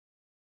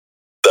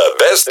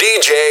best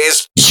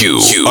DJs.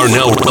 You are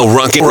now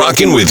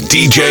rocking with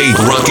DJ.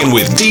 Rocking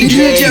with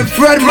DJ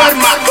Fred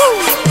Rodman.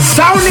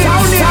 Sound it.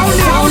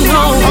 Oh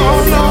no,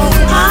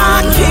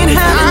 I can't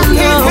have it,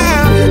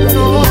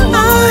 no.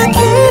 I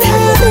can't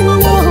have it, no.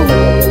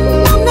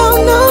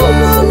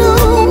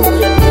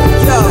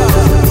 Yo,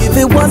 if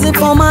it wasn't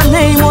for my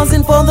name,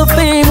 wasn't for the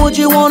fame, would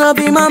you wanna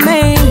be my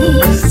main?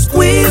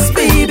 Squeeze,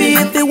 baby,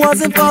 if it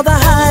wasn't for the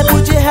hype,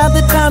 would you have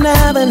the time to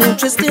have an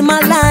interest in my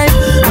life?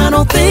 I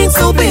don't think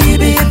so,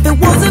 baby. If it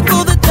wasn't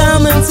for the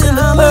diamonds in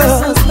the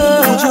pearls,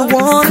 would you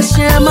wanna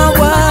share my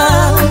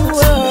world?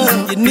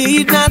 You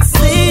need not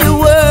say a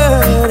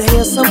word.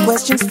 Here's some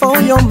questions for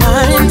your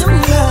mind.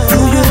 Do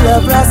you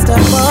love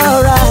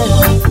Rastafari?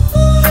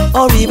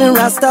 Or even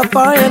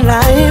Rastafari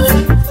life?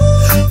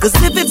 Cause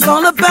if it's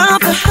all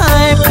about the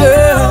hype,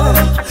 girl,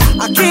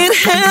 I can't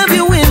have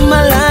you in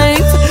my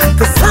life.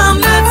 Cause I'm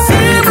not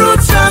zero,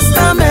 just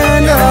a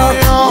man,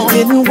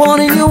 you didn't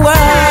want in your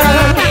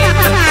world.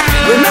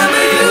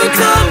 Remember you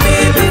told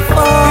me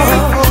before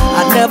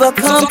I'd never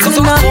come to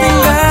nothing,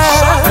 girl.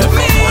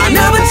 I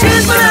never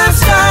changed my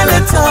lifestyle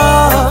at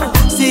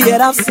all. See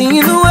yet I've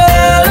seen the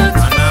world.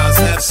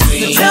 So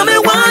tell me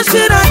why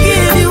should I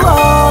give you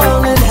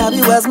all and have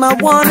you as my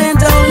one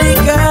and only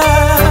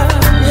girl?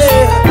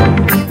 Yeah,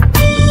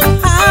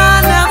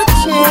 I never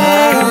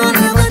changed.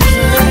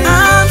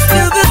 I'm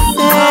still the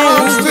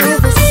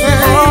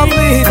same. Oh,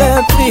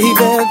 baby.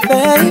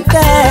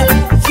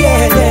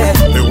 Yeah.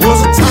 There was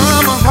a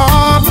time my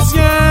heart was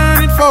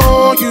yearning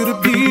for you to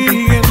be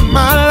in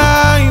my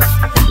life.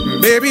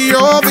 Baby,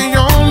 you're the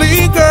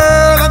only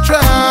girl I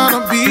try to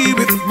be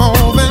with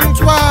more than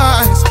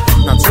twice.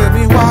 Now tell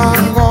me why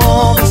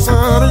all of a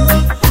sudden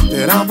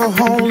that I'm the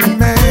only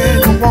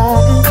man you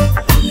want.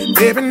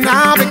 Baby,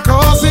 now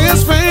because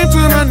it's fame to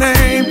my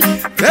name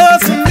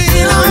doesn't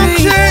mean I'm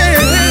changed.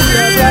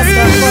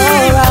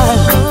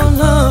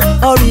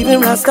 Or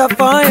even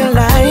Rastafari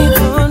life.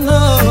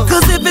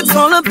 Cause if it's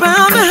all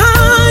about the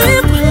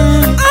hype,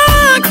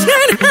 I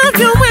can't have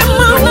you in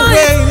my life.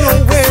 No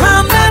way.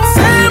 I'm that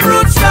same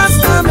root,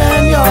 just a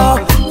man,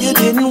 you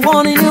didn't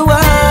want in your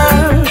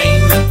world.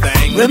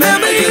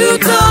 Remember you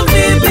told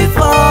me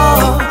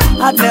before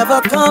I'd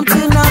never come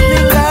to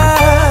nothing,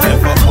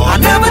 girl. I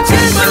never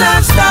changed my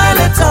lifestyle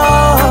at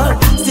all.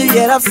 Still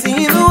yet I've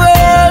seen the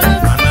world.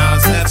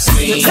 So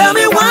tell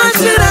me why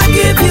should I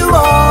give you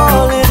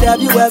all and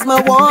have you as my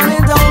one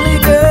and only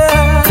girl?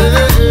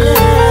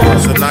 Yeah.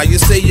 So now you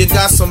say you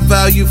got some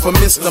value for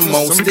Mr.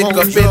 Mo. Stick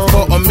a bit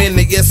for a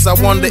minute, yes, I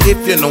wonder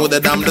if you know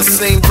that I'm the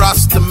same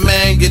Rasta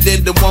man you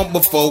did the one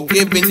before.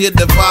 Giving you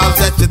the vibes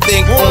that you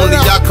think only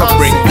I can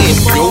bring in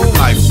your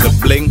life to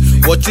bling.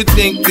 What you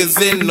think is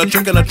in, no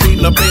trick and a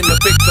treat, no paint a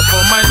picture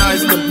for my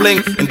eyes to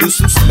bling. And do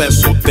some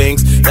special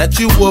things that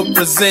you will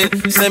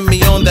present. Send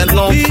me on that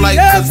long flight,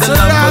 cause then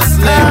I'm a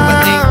slim,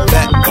 but ain't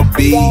that a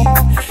be?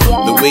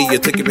 The way you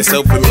took it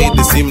yourself and made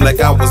it seem like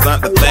I was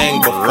not the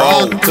thing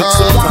before. Took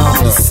some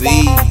time to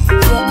see,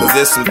 cause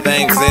there's some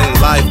things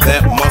in life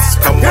that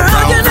must come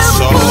around to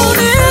show.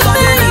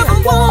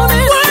 Why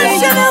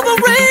you never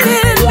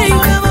rated me?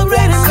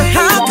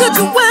 How could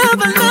you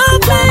ever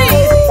love me?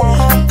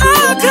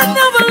 I could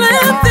never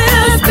let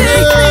this be.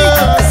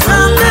 Cause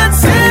I'm that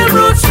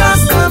zero,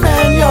 just a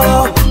man,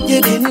 you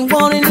didn't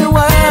want in the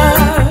world.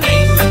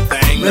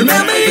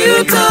 Remember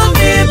you told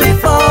me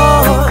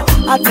before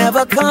I'd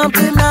never come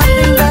to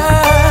nothing,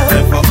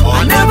 girl.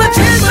 I never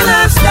changed my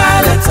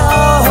lifestyle at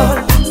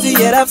all. See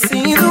yet I've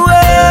seen the world.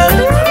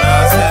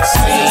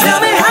 Tell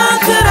me how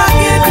could I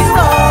give you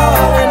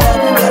all and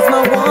have you as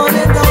my one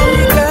and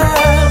only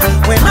girl?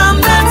 When I'm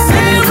not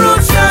zero,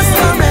 just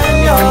a man,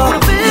 you're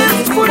the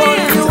best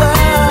friend you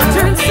are.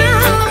 Turns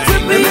out to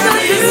be the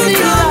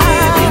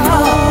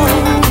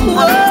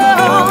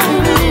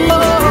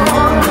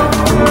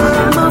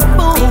my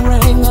phone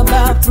rang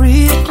about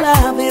 3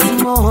 o'clock this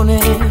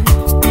morning.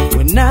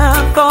 When I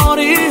thought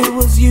it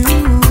was you,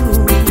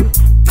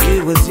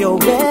 it was your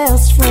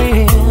best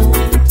friend.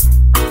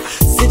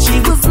 Said she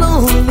was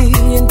lonely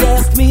and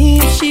asked me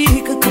if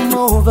she could come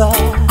over.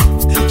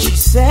 She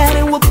said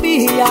it would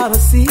be out of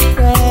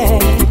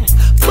secret,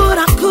 but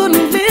I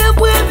couldn't live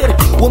with it.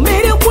 What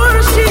made it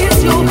worse, she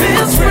is your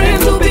best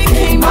friend who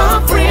became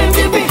my friend.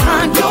 And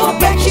behind your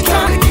back, she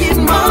tried to get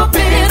in my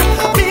bed.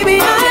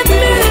 Baby, I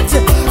admit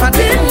it, I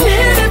didn't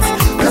hit it.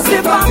 Cause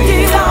if I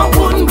did, I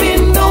wouldn't be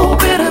no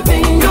better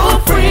than your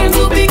friend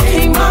who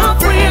became my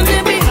friend.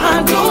 And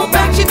behind your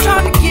back, she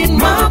tried to get in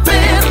my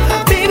bed.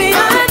 Baby, I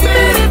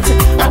admit it,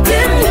 I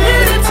didn't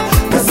hit it.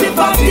 Cause if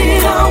I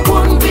did, I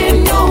wouldn't be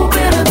no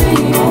better than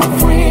your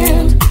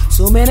friend.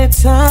 So many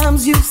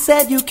times you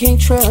said you can't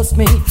trust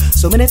me.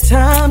 So many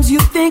times you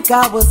think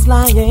I was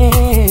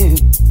lying.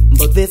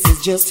 But this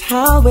is just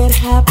how it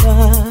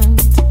happened.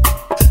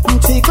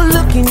 Take a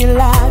look in your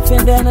life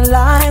and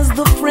analyze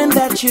the friend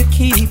that you're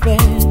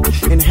keeping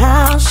and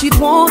how she'd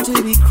want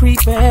to be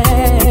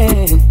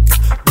creeping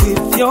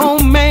with your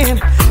man.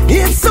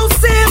 It's so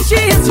sad she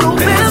is your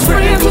best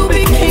friend who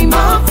became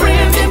my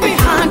friend. And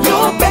behind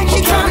your back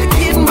she tried to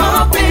get in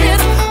my bed.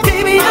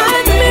 Baby, I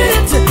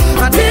admit it,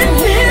 I didn't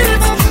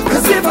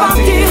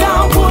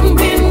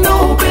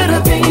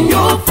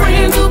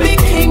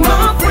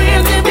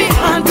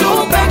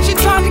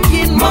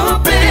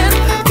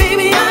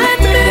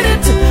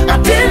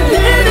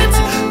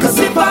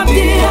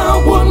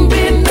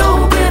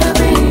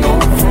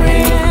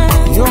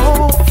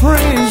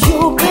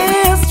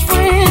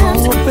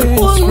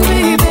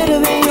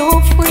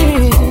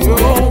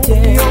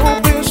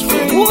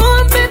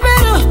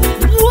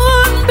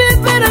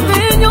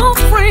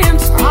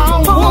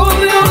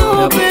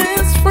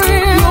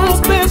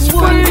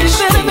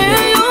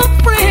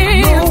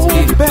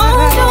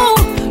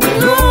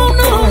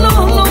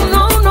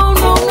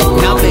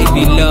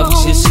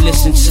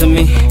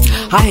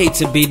I hate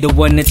to be the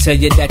one to tell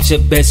you that your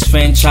best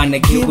friend trying to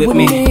get with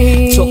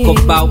me. Talk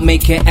about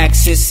making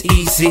access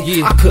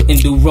easy. I couldn't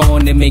do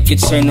wrong to make you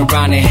turn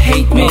around and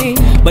hate me.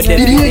 But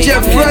every day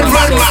I hear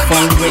my cell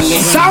phone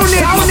ringing.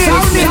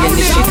 And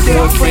it's your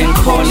girlfriend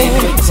calling,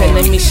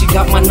 telling me she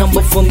got my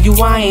number from you.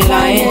 I ain't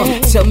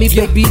lying. Tell me,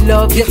 baby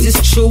love, yes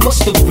it's true.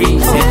 What's the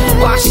reason?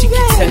 Why she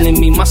keep telling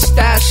me my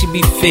style she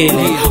be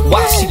feeling?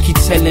 Why she keep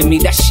telling me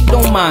that she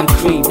don't mind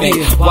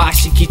creeping? Why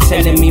she keep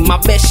telling me my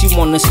bed she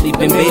wanna sleep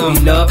in? Baby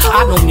love,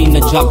 I don't mean to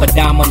drop a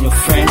dime on your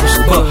friends,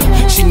 but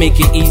she make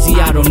it easy,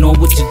 I don't know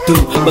what to do.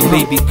 But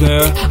baby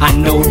girl, I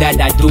know that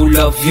I do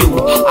love you.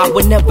 I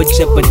would never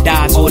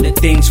jeopardize all the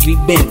things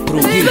we've been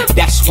through.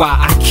 That's why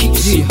I keep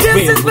it real with you.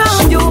 This is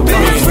about your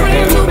best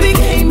friend who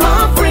became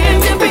my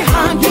friend, and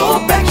behind your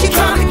back she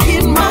trying to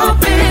get my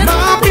band.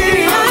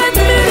 Behind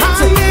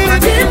me, I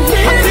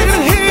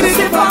didn't hit it. Cause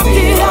if I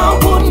did, I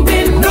wouldn't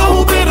be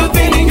no better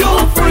than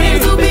your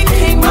friend who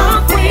became my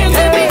friend,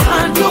 and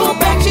behind your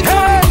back she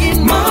trying to get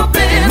my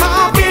band.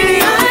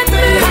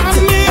 Behind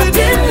me, I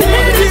didn't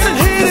hit it.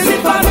 Cause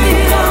if I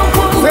did, I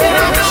wouldn't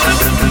be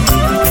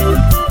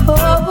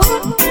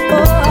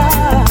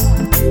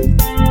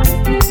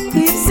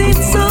we've seen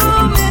so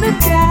many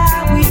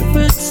die, we've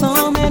heard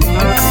so many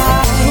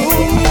cry.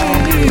 We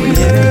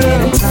live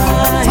in a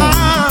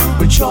time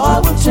where joy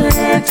will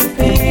turn to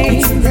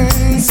pain,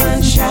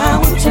 sunshine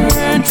will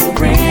turn to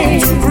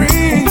rain.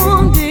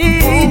 One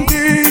day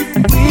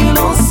we'll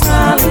all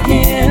smile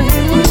again.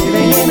 We're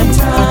living in a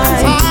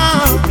time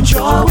where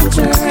joy will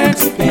turn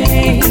to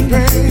pain,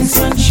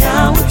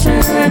 sunshine will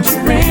turn to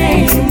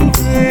rain.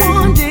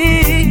 One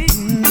day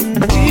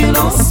we'll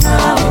all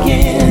smile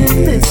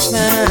again. This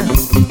time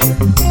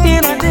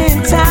in our day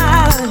and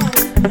time,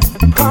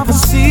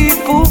 prophecy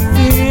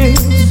fulfills.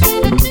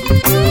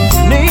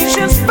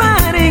 Nations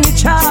fighting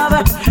each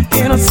other,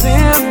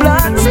 innocent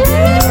blood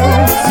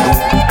spills.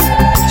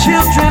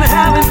 Children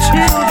having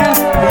children,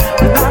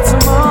 lots of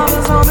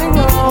mothers on their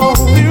own.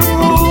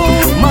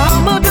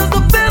 Mama does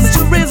the best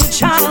to raise a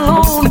child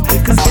alone,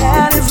 cause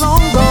dad is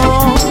long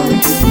gone.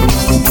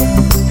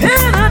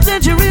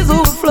 Penitentiaries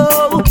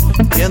overflow,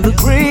 and the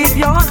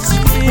graveyard's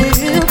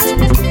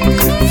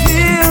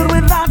filled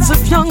with lots of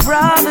young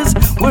brothers,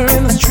 where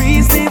in the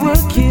streets they were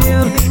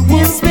killed.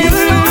 It's been a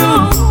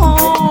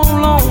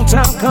long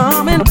time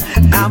coming,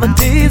 now the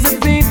days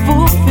have been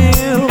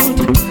fulfilled.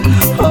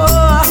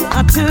 Oh,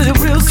 I tell you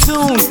real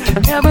soon,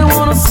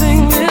 everyone will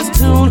sing this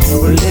tune.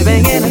 We're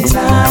living in a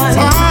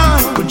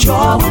time where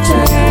joy will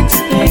turn to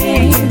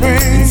pain,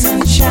 and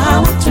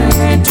sunshine will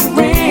turn to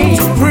rain.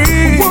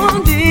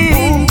 One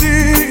day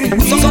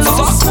we'll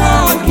all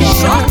smile again.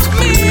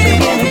 We're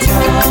living in a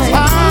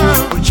time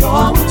where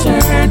joy will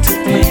turn to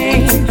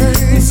pain,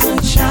 and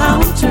sunshine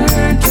will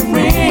turn to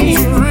rain.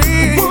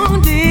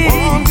 One day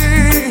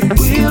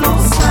we'll all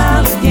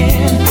smile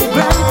again.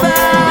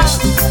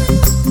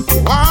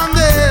 One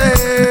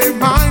day,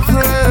 my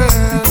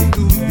friend,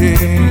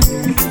 today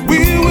we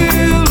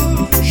will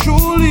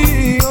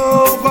surely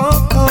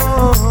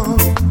overcome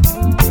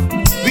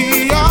the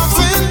ups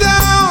and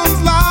downs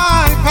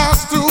life has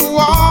to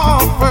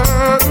offer.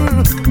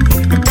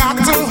 You got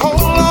to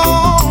hold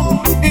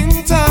on, in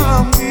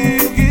time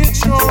we'll get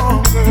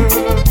stronger.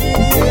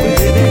 We're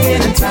living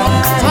in a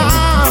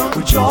time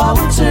where joy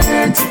will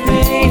turn to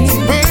pain,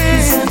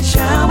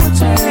 sunshine will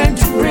turn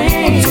to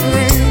rain.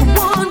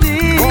 One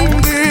day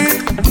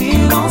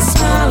we'll all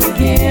smile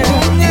again.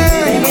 We're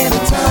living in a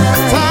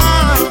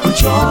time where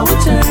joy will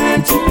turn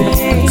to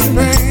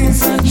pain,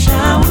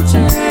 sunshine will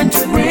turn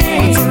to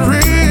rain.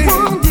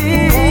 One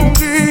day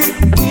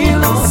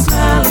we'll all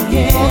smile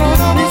again.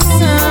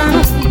 Listen,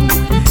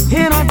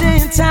 in our day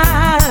and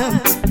time,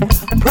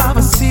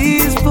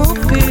 prophecies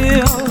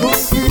fulfilled.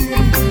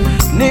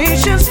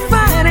 Nations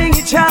fighting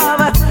each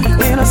other,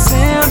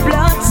 innocent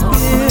blood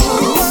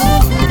spills.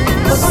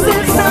 But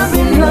since I've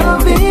been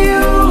loving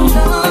you,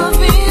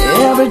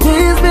 every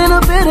day's been a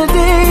better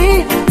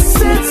day.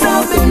 Since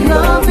I've been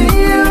loving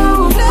you,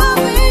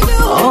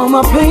 all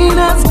my pain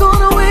has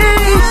gone away.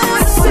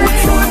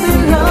 Since I've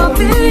been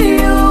loving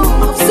you,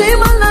 I've seen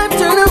my life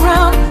turn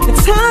around. The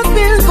time's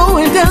been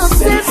going down.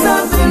 Since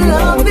I've been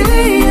loving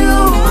you,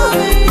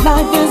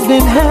 life has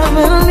been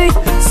heavenly,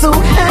 so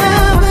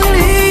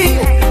heavenly.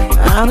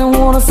 I don't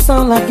wanna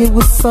sound like it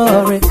was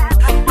sorry,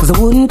 cause I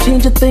wouldn't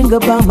change a thing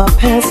about my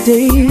past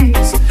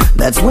days.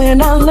 That's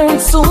when I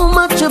learned so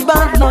much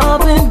about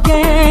love and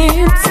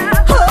games.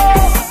 Oh,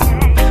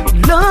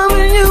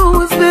 loving you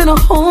has been a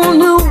whole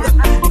new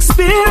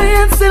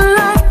experience in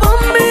life for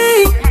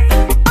me.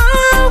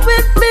 Oh,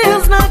 it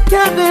feels like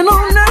heaven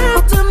on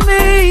earth to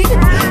me.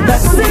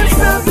 That since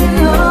I've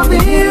been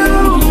loving you,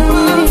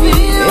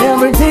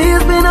 every day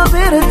has been a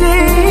better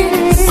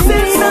day.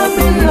 Since I've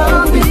been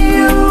loving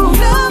you,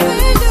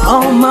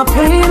 all my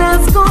pain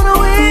has gone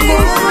away.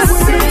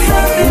 Since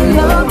I've been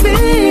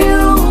loving you,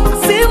 I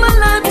see my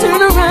life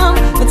turn around.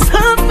 The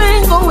time's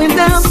been going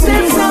down.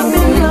 Since I've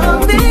been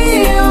loving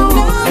you,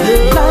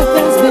 life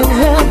has been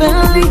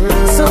heavenly,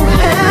 so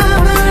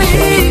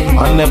heavenly.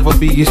 I'll never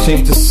be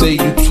ashamed to say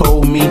you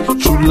told me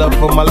true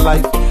love of my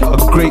life, a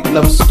great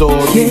love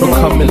story.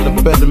 Becoming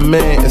a better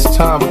man as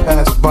time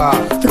passed by.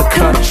 The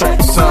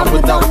contract signed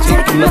without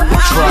taking up the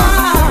try.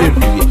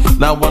 Period.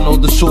 Now I know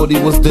the shorty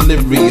was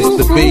delirious,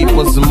 the babe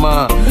wasn't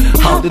mine.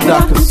 How did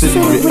I consider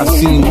it? I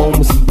seen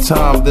moments in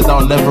time that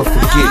I'll never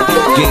forget.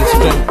 Gain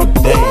strength, but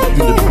damn,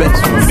 you the best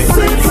for me.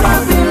 Since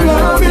I've been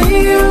loving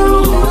you,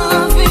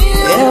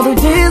 every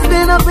day's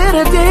been a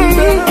better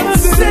day.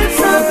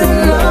 Since I've been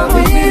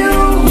loving you,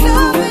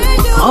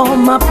 all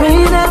my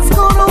pain has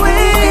gone away.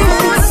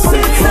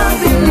 Since I've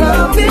been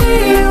loving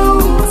you,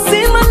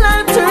 seen my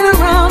life turn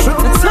around,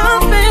 the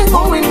time been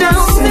going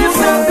down. Since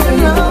I've been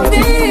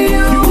loving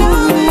you,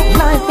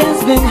 life has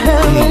been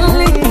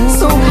heavenly,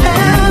 so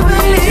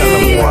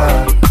heavenly.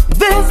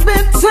 There's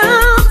been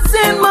times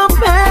in my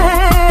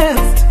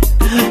past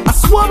I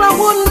swore I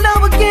wouldn't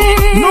love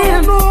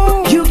again. No.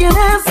 You can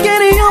ask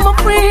any of my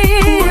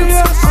friends.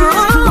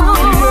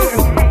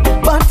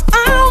 But I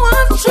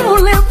was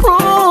truly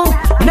wrong.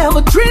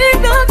 Never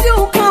dreamed of you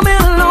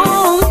coming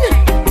along.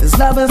 This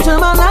love has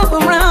turned my life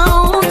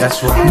around. That's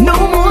right. No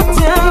more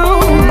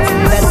down.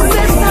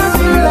 Since I've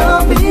been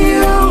loving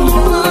you,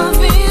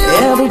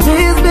 every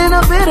day's been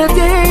a better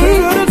day.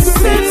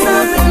 Since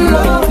I've been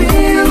loving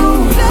you,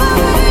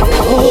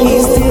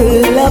 he's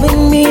still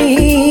loving me.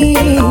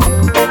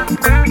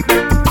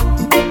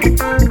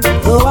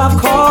 Though I've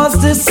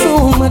caused her so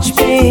much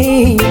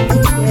pain,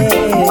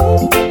 yeah.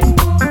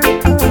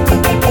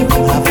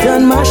 I've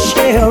done my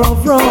share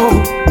of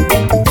wrong,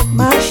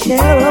 my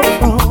share of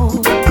wrong.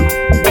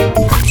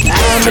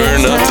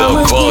 Turn up the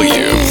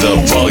volume,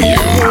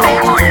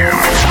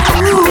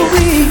 Ooh,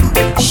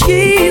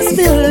 she's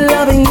still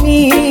loving me,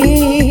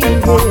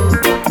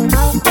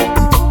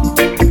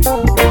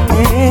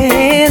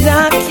 and I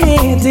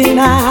can't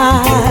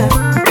deny.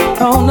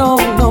 Oh no,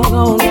 no,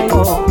 no, no,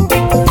 no.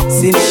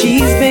 Since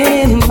she's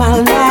been in my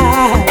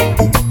life,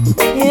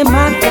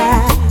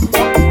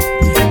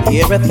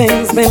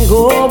 everything's been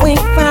going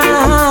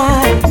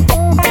fine,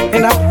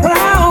 and I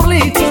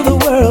proudly to the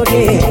world,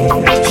 yeah.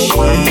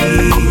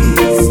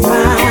 She's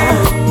my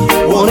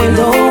one and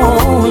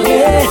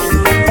only.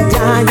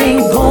 I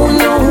ain't going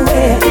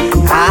nowhere.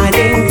 I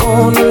ain't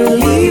gonna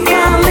leave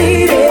my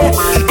lady.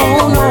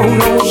 Oh no,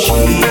 no,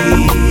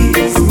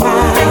 she's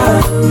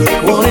my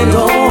one and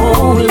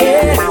only.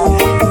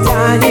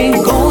 I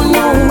ain't going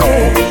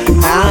nowhere.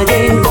 I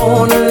ain't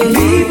gonna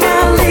leave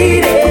my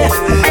lady.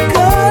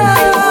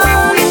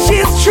 'Cause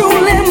she's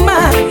truly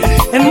mine,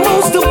 and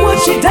most of what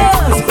she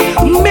does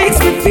makes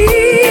me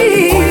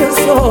feel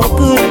so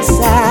good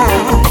inside.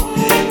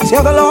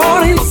 Tell the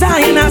Lord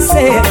inside, and I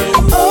said,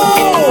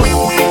 oh,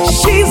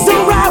 she's the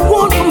right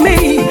one for me.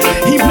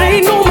 He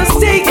made no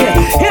mistake,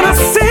 and I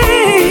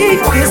say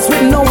this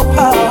with no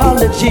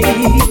apology.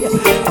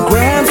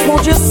 Gramps,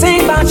 won't you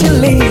sing about your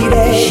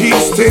lady?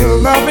 She's still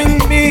loving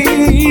me,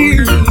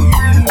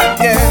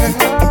 yeah.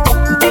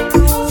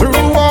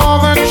 Through all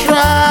the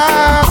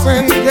trials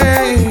and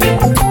gains,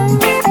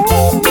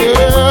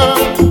 yeah.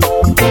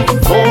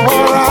 For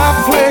I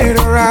played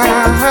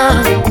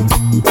around,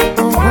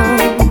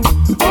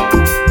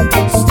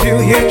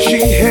 still yet she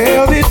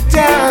held it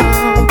down.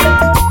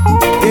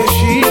 Yeah,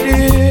 she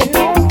did.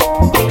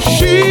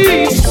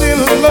 She's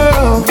still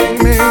loving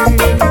me,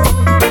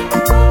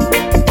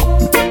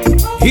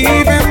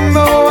 even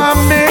though I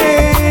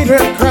made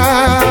her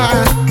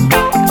cry.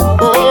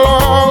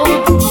 Oh,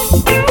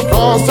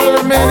 caused her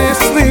many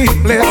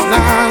sleepless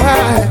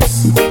nights.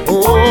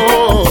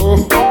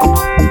 Oh,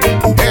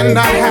 and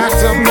I had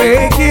to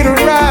make it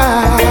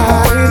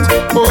right.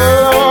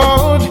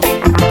 Oh,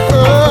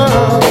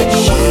 'cause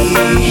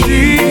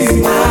she's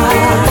my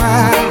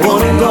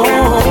One and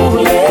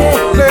only.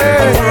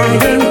 I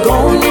ain't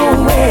going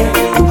nowhere.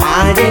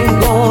 I ain't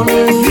gonna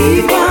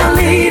leave my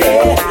lady.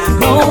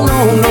 No, no,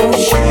 no.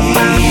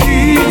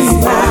 She's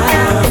my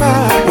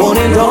one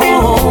and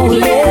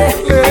only.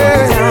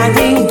 I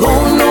ain't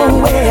going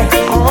nowhere.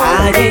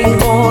 I ain't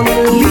gonna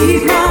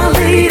leave my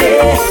lady.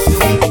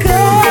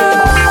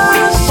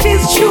 'Cause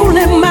she's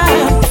truly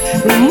mine.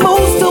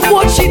 Most of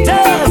what she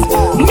does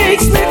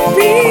makes me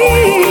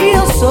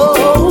feel so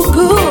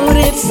good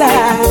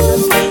inside.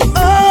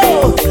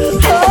 Oh,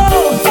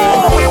 oh,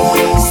 oh.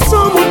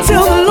 Someone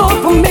tell the Lord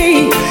for me,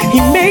 He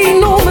made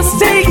no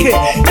mistake,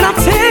 and I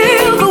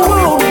tell the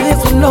world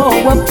there's no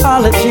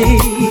apology.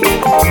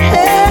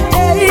 Hey,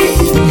 hey,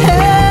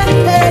 hey,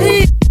 hey.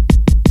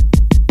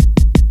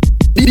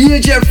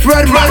 DJ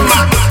Fred Run,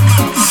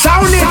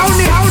 sound it.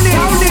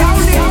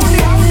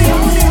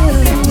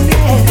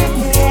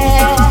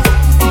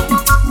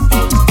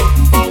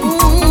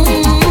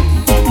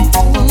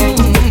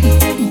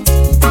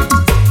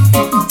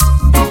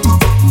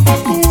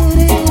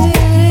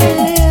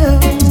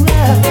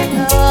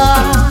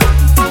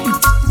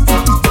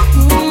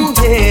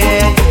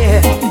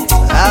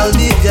 I'll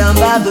be down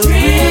by the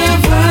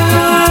river,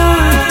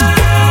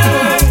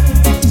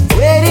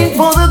 waiting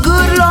for the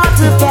good Lord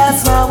to pass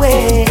my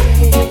way.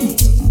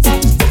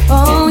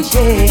 Oh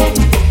yeah,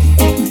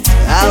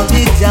 I'll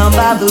be down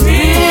by the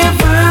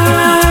river,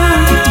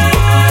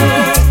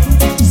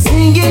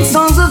 singing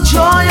songs of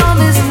joy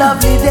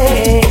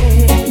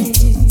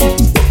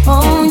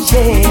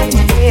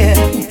yeah.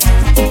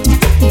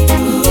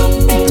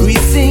 Three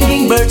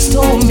singing birds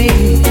told me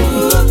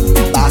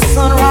by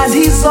sunrise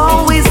he's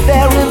always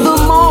there in the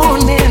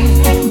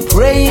morning,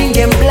 praying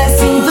and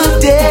blessing the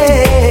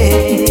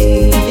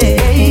day.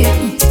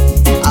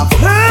 I've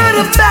heard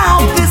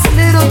about this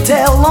little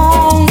tale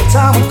long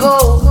time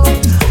ago,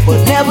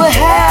 but never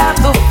had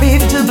the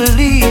faith to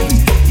believe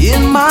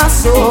in my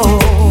soul.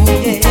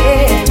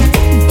 Yeah.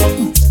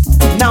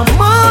 Now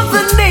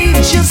Mother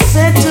Nature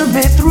said to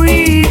me,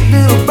 three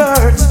little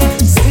birds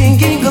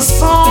singing a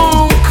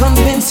song,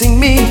 convincing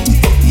me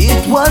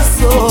it was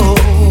so.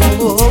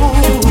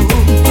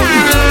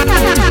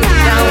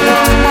 Now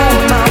I'm on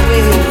my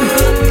way.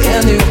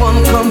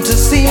 Anyone come to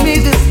see me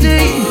this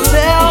day,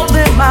 tell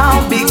them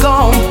I'll be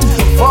gone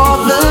for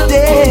the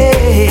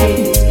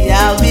day.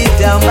 I'll be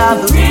down by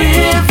the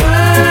river,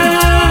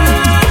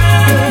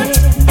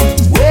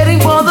 waiting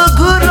for the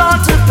good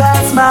Lord to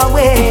pass my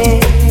way.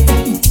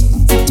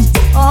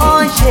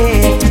 Oh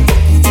yeah,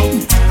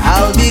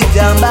 I'll be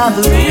down by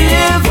the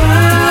river,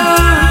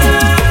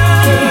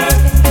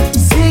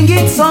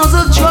 singing songs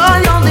of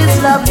joy on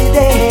this lovely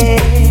day.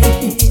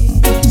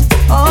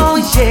 Oh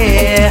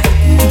yeah,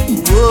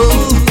 whoa.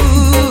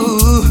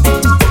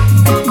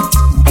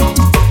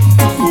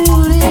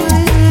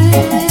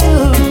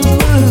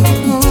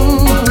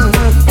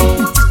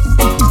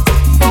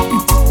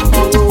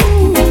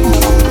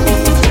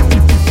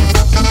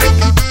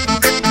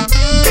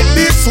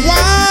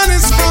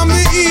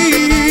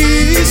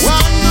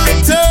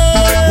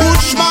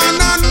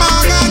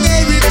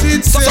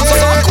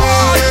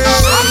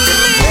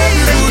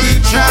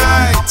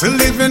 To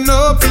living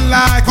up the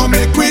life, come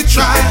make we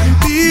try.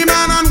 Be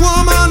man and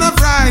woman of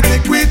right,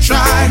 make we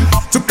try.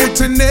 To put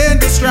an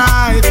end to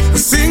strife,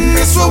 sing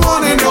this for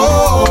one and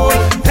all.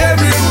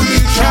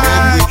 Everybody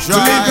try. To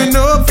living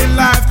up the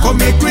life, come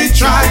make we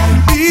try.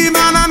 Be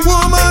man and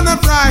woman of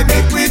right,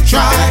 make we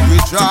try.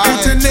 To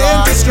put an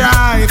end to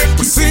strife,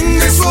 sing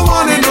this for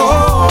one and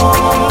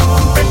all.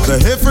 The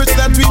efforts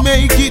that we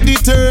make, it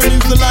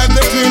determines the life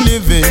that we're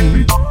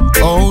living.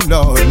 Oh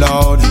Lord,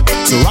 Lord.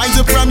 So rise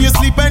up from your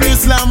sleep and your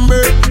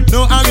slumber.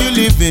 Know how you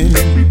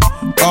living.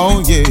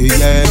 Oh yeah,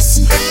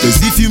 yes.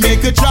 Cause if you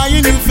make a try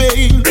and you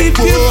fail,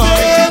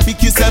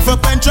 pick yourself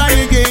up and try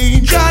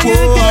again.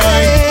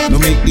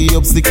 Don't make the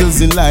obstacles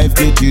in life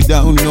get you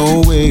down,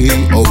 no way.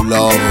 Oh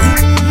Lord.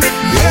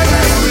 Yeah,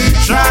 we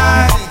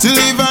try to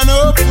live an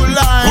hopeful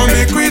life. Oh,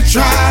 make we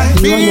try.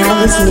 You are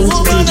now listening to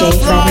DJ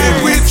Fred. Make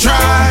we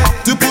try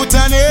to put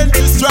an end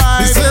to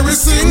strife. We say we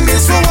sing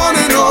this for one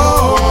and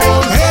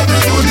all.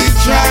 Everybody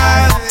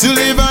try to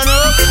live an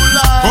hopeful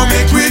life. Oh,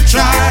 make we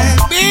try.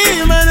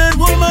 Be man and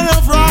woman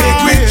of right.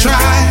 Make we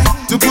try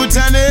to put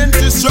an end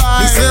to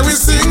strife. We say we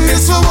sing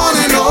this for one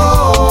and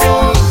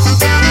all.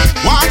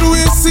 What do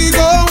we see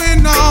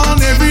going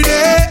on every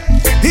day?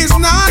 It's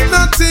not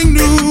nothing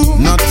new.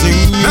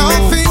 Nothing new.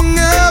 Nothing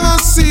ever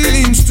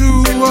seems to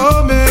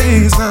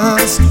amaze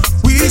us.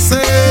 We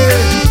say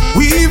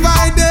we've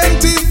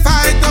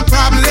identified the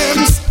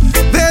problems.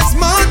 There's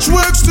much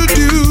work to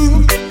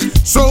do.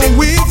 So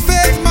with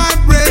faith, my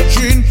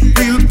brethren,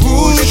 we'll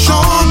push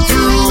on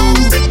through.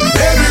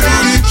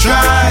 Everybody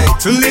try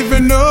to live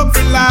an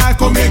open life.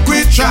 Come make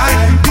we try.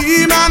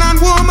 Be man and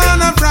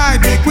woman of right.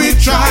 Make we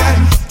try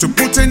to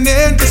put an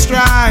end to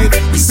strife.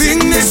 We sing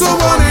this for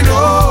one and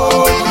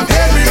all.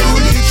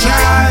 Everybody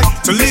try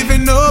to live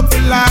an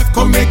open life.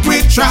 Come make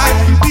we try.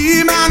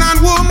 Be man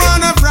and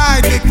woman of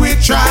right. Make we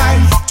try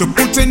to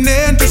put an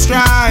end to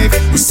strife.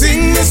 We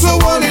sing this for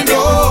one and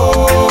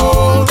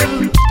all.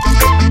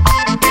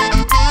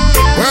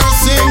 We're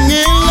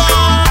singing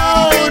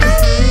loud.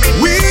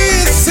 We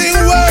sing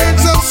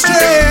words of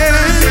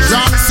strength.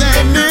 Drum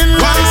singing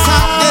loud. Once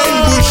again,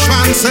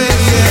 Bushman say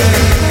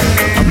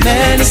yeah. A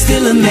man is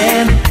still a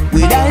man.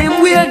 Whether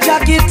him wear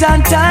jacket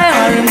and tie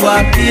or him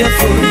walk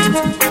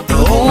barefoot. The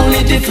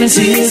only difference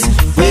is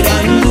whether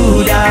him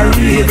good or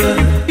evil.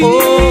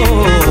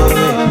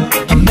 Oh,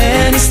 a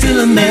man is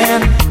still a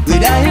man.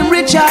 Whether him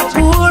rich or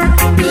poor,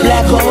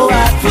 black or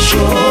white for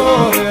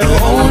sure. The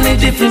only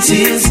difference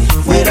is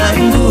whether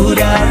I'm good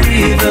or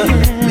evil.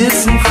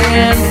 Listen,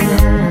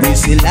 friend, we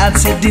see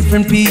lots of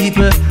different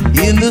people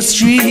in the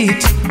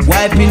street,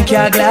 wiping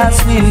car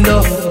glass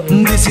window.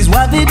 This is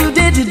what they do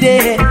day to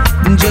day,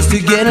 just to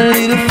get a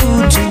little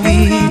food to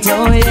eat.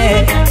 Oh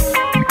yeah.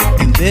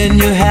 And then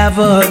you have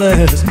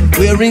others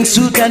wearing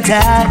suit and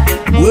tie,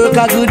 work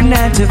a good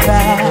 9 to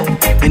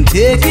 5, and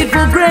take it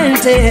for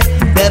granted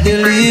that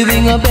they're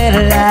living a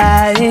better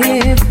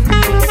life.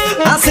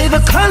 I say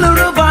the color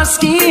of our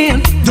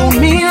skin don't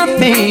mean a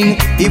thing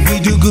if we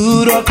do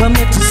good or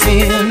commit to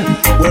sin.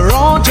 We're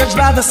all judged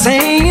by the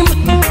same,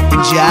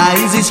 and Jah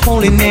is His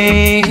holy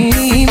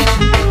name.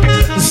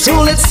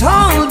 So let's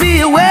all be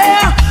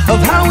aware of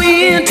how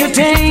we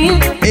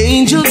entertain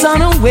angels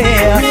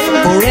unaware,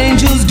 for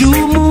angels do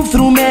move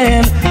through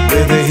man,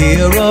 whether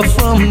here or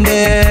from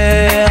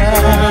there.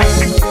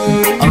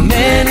 A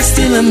man is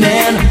still a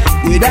man,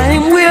 whether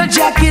him wear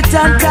jacket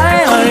and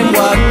tie or him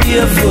walk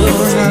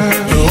barefoot.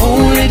 The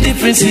only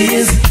difference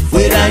is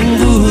whether I'm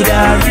good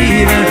or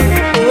evil.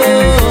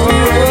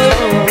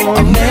 Oh,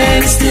 a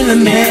man is still a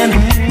man,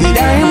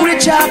 whether I'm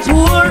rich or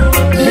poor,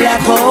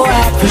 black or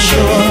white for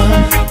sure.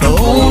 The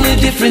only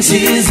difference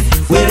is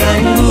whether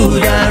I'm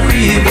good or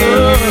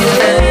evil.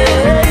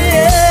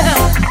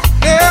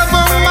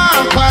 Never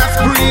mind class,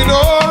 green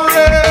or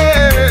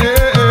red,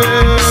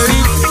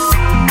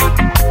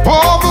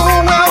 all the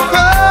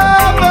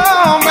welfare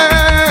of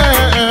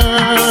man.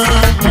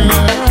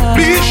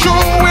 Be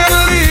sure when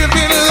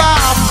living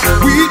life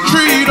we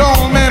treat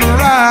all men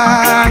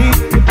right,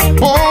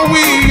 or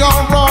we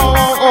are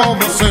all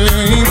the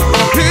same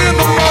in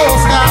the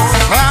most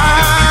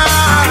high.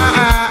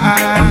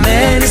 A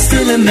man is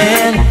still a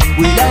man,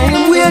 whether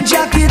him wear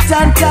jacket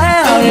and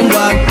tie or him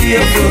walk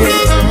barefoot.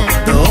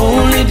 The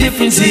only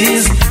difference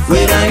is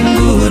whether I'm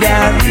good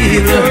or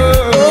evil.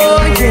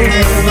 Oh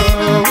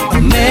yeah. A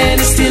man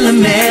is still a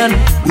man,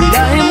 whether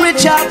I'm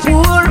rich or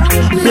poor,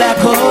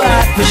 black or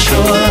white for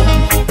sure.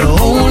 The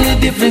only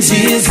difference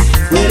is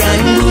whether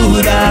I'm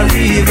good or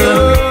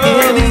evil.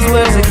 Hear these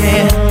words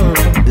again.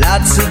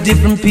 Lots of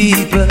different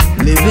people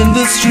live in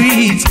the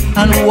streets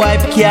and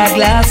wipe car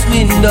glass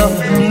window.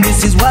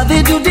 This is what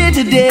they do day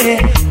to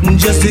day,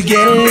 just to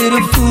get a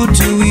little food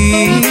to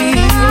eat.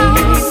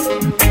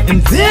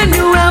 And then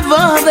you have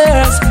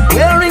others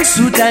wearing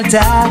suit and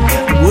tie,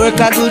 work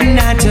a good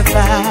 9 to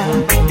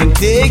 5, and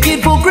take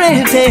it for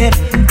granted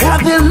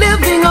that they're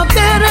living a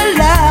better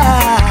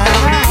life.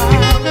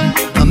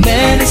 A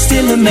man is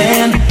still a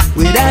man,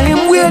 whether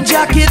him wear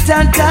jacket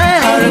and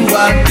tie or him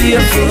walk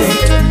barefoot.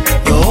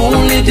 The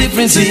only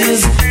difference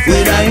is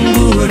whether I'm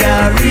good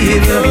or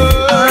evil.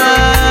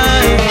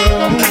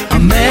 A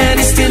man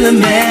is still a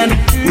man,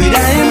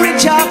 whether I'm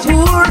rich or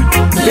poor,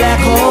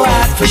 black or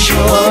white for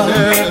sure.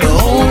 The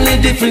only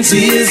difference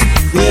is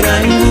whether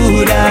I'm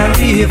good or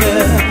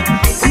evil.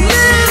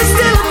 Man is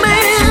still a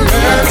man.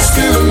 Man is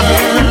still a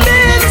man.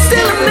 Man is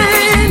still a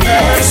man.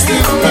 Man is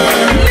still a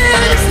man.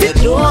 You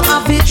don't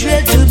have to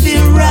dread to be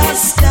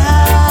Rasta.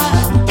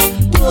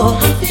 Oh,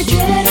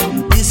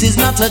 this is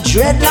not a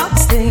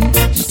dreadlocks thing,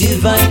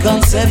 divine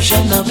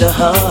conception of the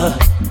heart.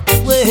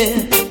 Well,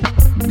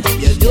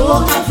 you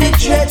don't have to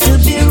dread to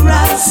be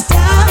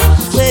Rasta.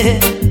 Well,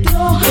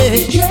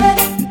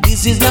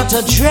 this is not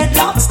a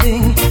dreadlocks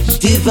thing,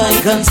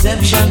 divine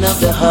conception of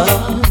the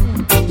heart.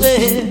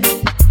 Well,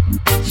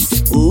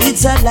 oh,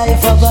 it's a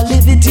life of a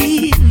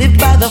liberty, lived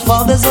by the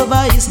fathers of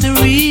our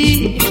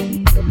history.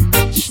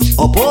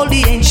 Uphold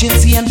the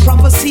anciency and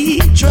prophecy,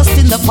 trust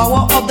in the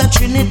power of the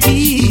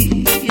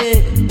Trinity.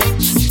 Yeah.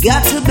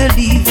 Got to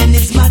believe in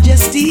His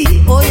majesty,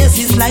 oh yes,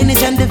 His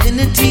lineage and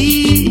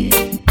divinity.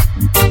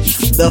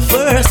 The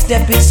first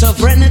step is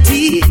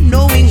sovereignty,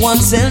 knowing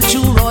oneself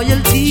true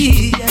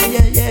royalty. Yeah,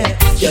 yeah, yeah.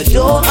 You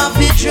don't have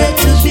to dread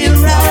to be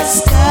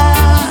Rasta.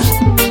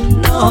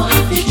 No,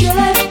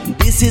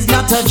 this is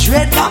not a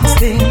dreadlocks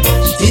thing,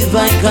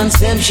 divine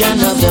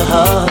conception of the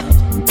heart.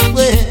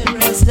 Well,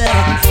 Rasta,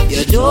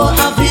 you don't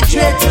have to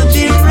dread to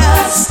be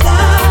Rasta.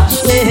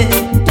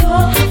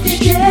 Well,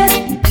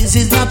 this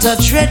is not a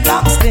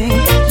dreadlocks thing,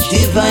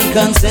 divine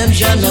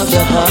conception of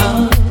the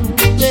heart.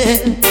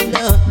 Well,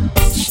 no.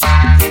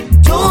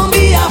 Don't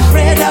be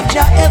afraid of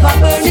your ever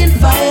burning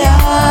fire.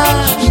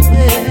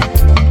 Well,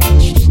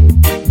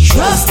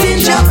 trust in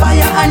your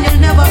fire and you'll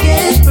never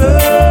get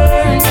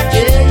burned.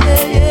 Yeah,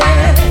 yeah,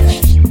 yeah.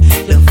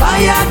 The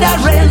fire that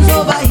rains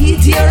over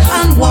heat, air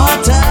and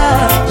water.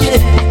 Yeah.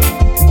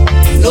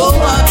 No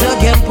water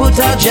can put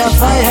out your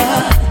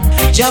fire.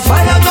 Your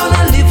fire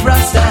gonna lift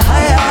Rasta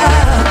higher.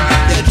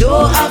 You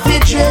don't have to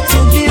dread to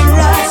be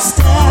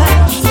Rasta.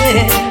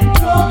 Yeah.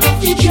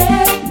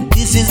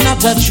 This is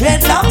not a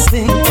dreadlocks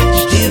thing,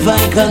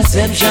 divine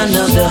conception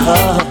of the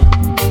heart.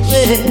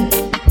 Yeah.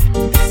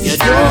 You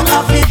don't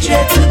have to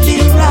dread to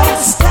be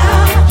Rasta.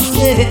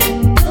 Yeah.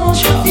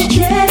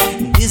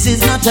 This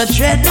is not a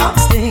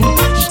dreadlocks thing,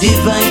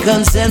 divine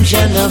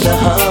conception of the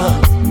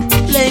heart.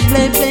 Play,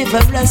 play, play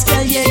for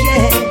Rasta, yeah,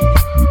 yeah.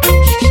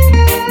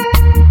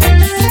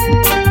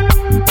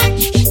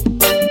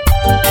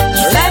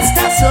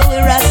 Rasta, so we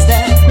Rasta.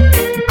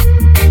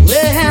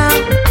 Well,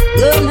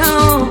 oh no,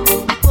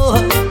 oh.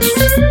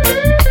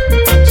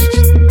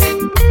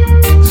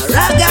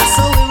 Raga,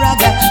 so we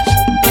Raga.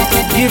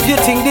 If you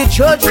think the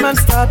judgment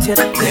started,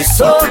 there's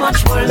so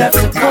much more left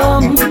to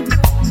come.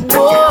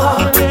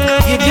 Oh,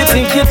 if you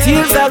think your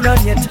tears are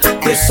run yet,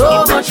 there's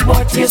so much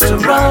more tears to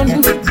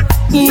run.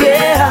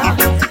 Yeah,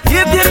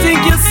 if you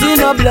think you've seen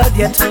no blood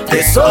yet,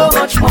 there's so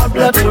much more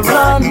blood to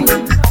run.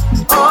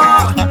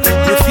 Oh,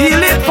 you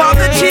feel it for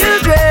the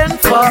children,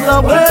 for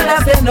the world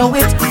as they know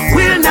it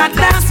will not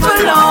last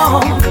for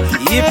long.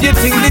 If you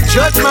think the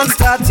judgment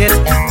started,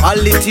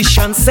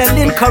 politicians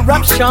selling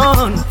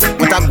corruption,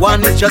 but that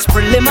one is just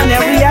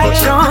preliminary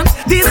action.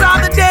 These are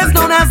the days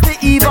known as the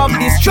eve of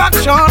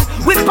destruction,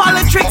 with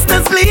politics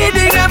that's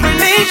leading every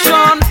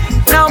nation.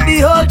 Now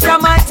behold, your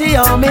mighty mighty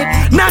army.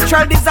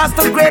 Natural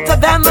disaster greater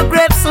than the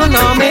great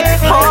tsunami.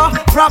 Oh,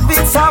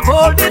 prophets have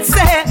old it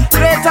say,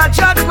 greater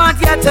judgment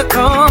yet to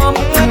come.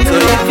 So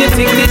if you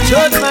think the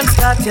judgment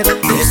started,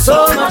 there's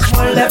so much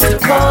more left to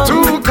come.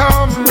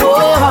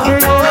 Oh,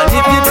 and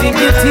if you think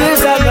your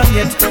tears are run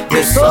yet,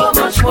 there's so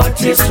much more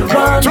tears to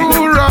run.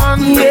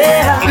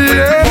 Yeah.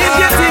 If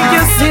you think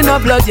you see no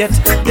blood yet,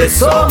 there's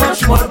so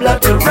much more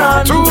blood to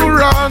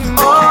run.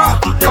 Oh,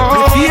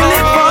 we feel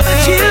it for the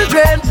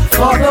children,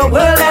 for the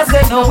world as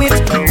they know it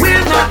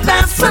will not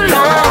last for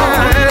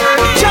long.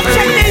 Just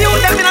check the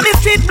youth, them in the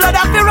street, blood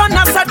have to run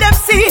after them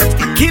see it.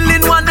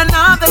 Killing one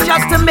another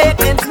just to make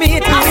ends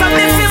meet. After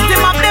the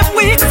system of them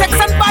weak, sex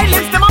and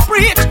violence them a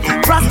preach.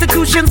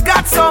 Prostitution's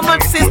got so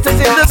much sisters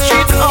in the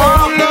streets.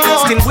 Oh,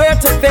 still where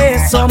to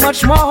face so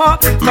much more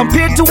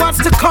compared to what's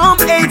to come.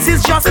 AIDS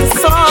is just a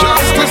song.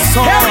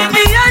 Telling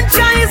the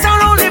angel is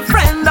our only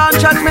friend. On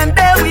judgment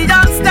day we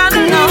don't stand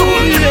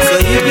alone. So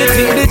if you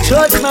think the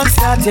judgment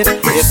started,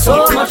 there's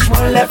so much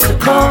more left to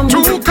come.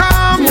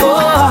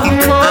 Oh,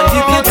 and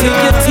if you think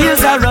your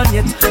tears are run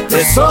yet,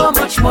 there's so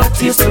much more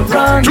tears to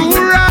run.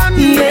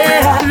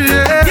 Yeah.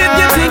 If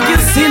you think you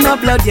see no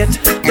blood yet,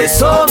 there's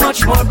so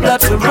much more blood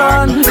to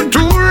run.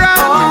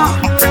 Oh,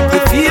 we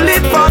feel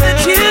it for the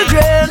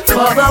children,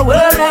 for the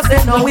world as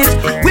they know it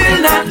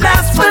will not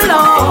last for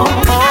long.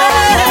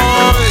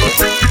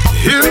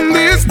 In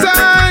this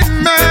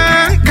time,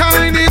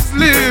 mankind is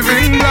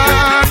living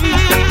blind.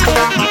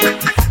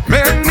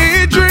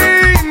 Many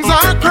dreams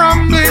are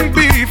crumbling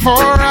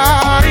before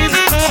eyes.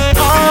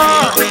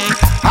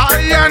 I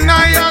and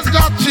I as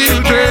the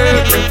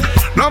children,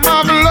 no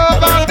more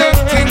love and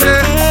destiny.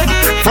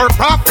 For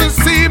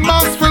prophecy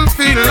must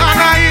fulfill, and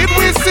I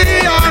we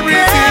see our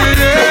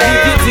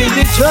if you think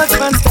the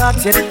judgment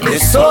started,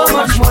 there's so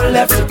much more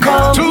left to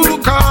come. If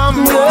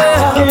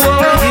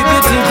you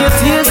think your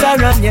tears are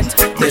run yet,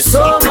 there's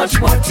so much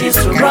more tears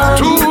to run.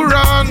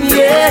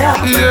 Yeah.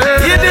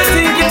 If you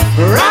think it,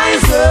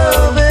 rise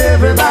up,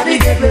 everybody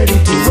get ready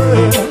to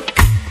work.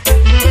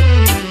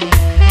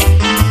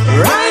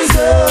 Rise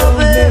up,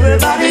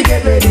 everybody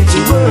get ready to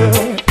work.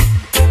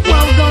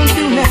 What we gonna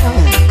do now?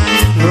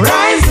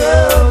 Rise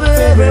up,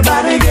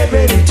 everybody get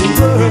ready to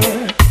work.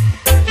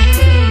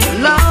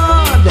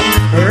 Lord,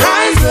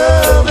 rise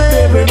up,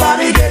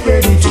 everybody get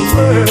ready to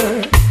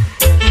work.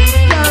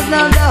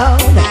 No,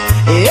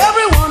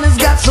 everyone has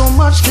got so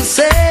much to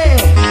say.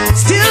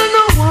 Still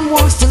no one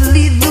wants to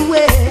lead the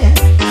way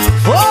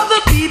for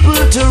the people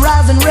to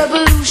rise and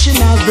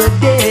revolutionize the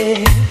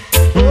day.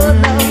 Oh,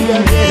 no.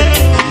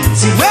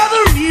 See where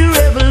the real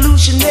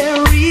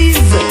revolutionaries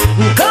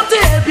will come to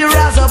help you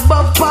rise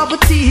above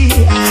poverty.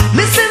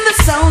 Listen the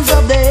sounds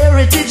of the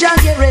heritage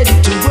and get ready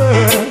to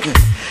work.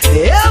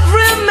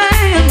 Every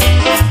man,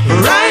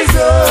 rise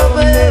up,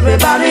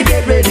 everybody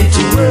get ready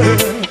to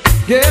work.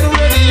 Get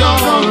ready,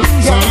 all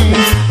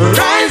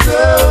rise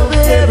up,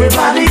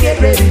 everybody get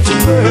ready to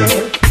work.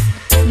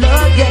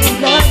 Lord, yeah.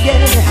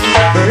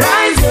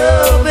 Rise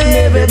up,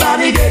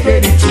 everybody get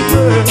ready to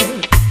work.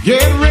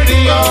 Get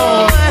ready,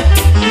 all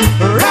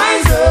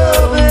rise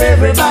up,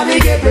 everybody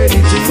get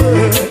ready to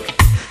work.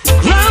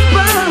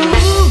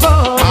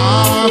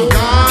 I've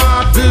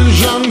got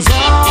visions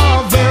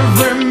of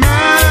every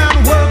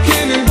man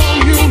working in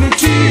one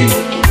unity.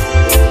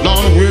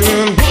 Lord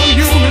will, one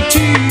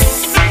unity.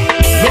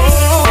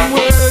 Lord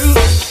will.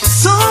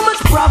 So much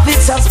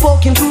prophets have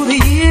spoken through the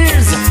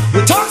years.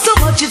 We talk so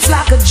much it's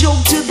like a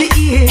joke to the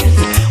ears.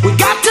 We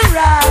got to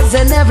rise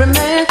and every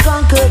man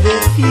conquer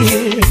their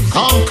fears.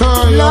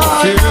 Conquer your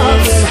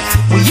fears.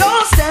 We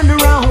all stand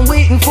around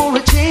waiting for a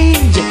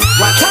change.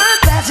 While time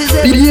passes,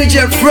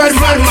 DJ Fred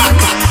Redman.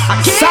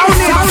 Sound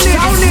it.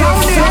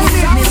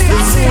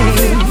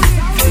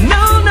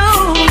 No.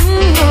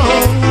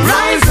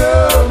 Rise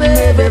up,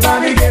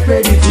 everybody get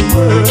ready to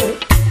work.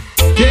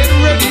 Get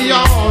ready,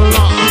 all.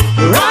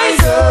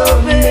 Rise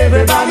up,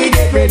 everybody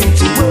get ready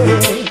to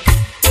work.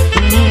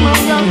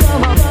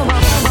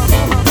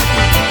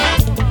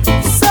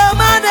 Some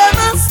of them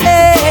will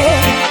say,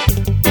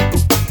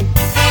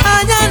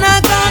 I'm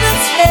not gonna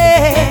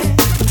stay.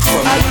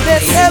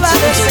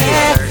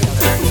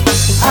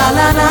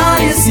 Alana,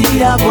 you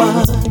see a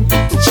one,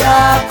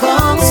 Jah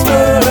comes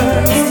first.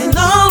 And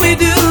all we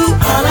do,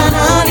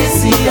 Alana, you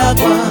see a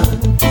one,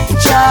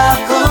 Jah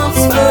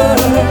comes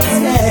first.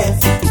 Yes,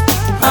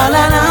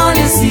 Alana,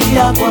 you see a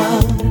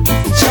one,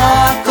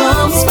 Jah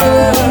comes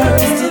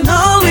first. And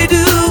all we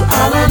do,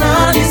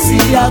 Alana, you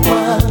see a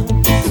one,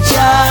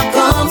 Jah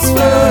comes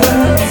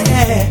first.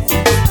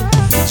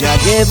 Yes, Jah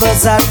gave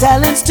us our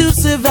talents to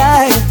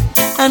survive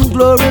and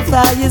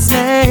glorify His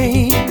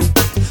name.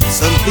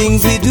 Some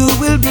things we do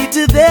will be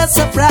to their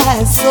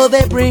surprise, so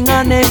they bring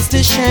our names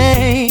to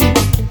shame.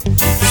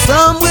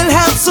 Some will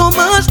have so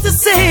much to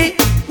say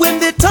when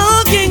they're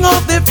talking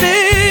off their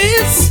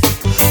face,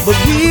 but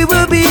we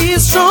will be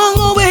strong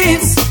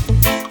always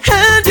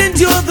and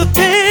endure the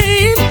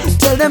pain.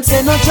 Tell them,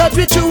 say no judge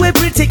with you, we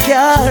pretty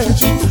care.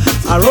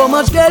 Or how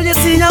much girl you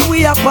see and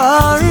we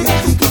apart.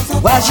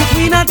 Why should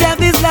we not have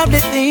these lovely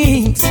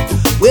things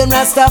when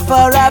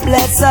Rastafari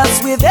bless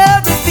us with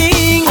everything?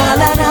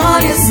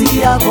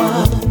 see a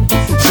one.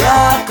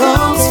 Jah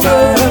comes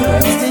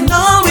first in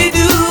all we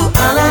do.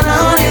 All and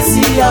all you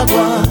see a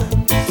one.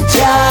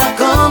 Jah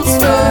comes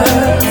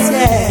first,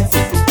 yes.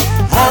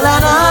 All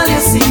and all you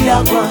see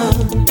a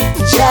one.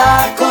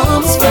 Jah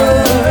comes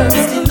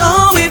first in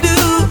all we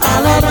do.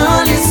 All and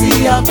all you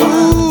see a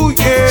one.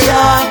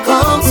 Jah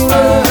comes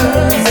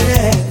first,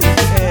 yes.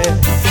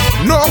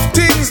 No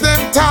things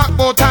them talk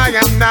about I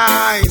and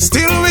I.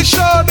 Still we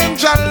show them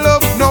Jah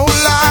love, no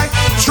lie.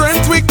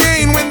 Strength we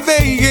gain when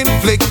they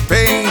inflict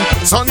pain.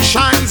 Sun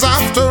shines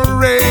after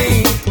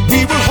rain.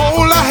 We will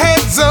hold our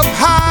heads up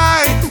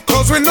high,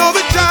 cause we know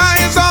that Jah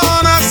is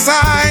on our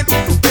side.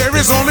 There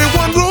is only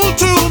one rule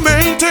to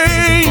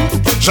maintain.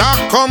 Jah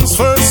comes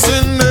first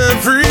in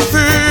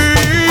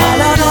everything.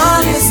 All and all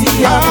you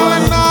see a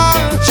one.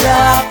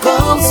 Jah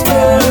comes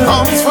first.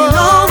 Comes first.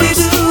 All we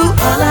do.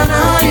 All and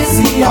all you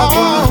see a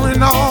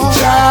one.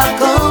 Jah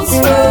comes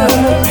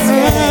first,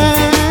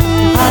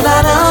 yeah. All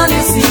and all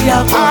you see a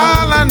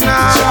one.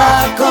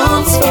 Jah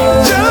comes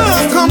first.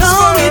 Jah comes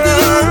first. We do.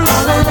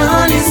 All and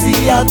all you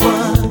see a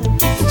one.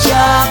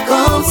 Jah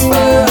comes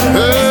first.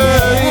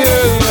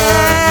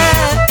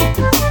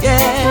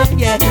 Yeah, yeah,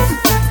 yeah.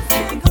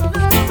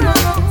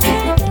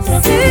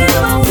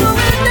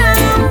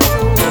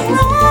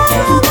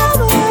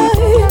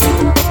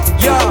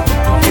 Yo,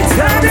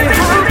 tell me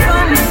how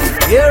come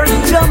here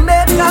in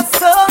Jamaica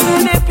so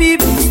many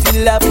people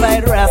still a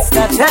fight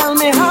Rasta? Tell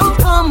me how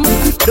come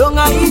down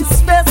a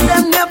East West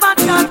them never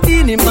chat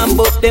in him and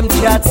but them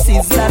chat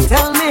Sizzla?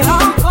 Tell me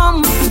how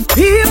come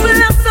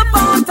people are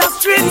support the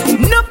street,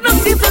 no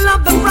people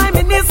love the Prime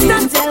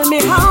Minister? Tell me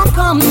how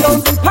come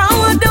those in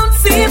power don't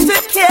seem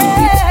to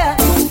care?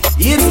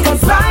 It's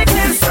cause life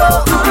is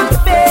so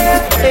unfair.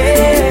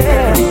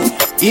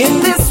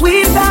 In this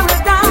sweet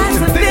paradise,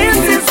 and this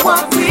is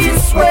what we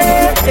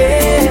swear.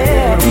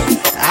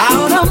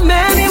 Out of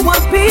many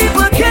one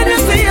people, can you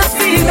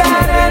see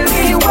that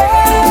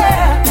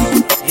anywhere?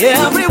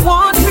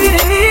 Everyone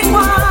treated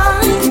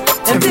equal,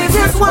 and this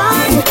is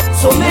why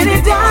so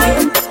many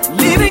die,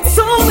 leaving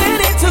so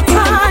many to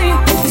cry.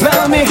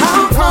 Tell me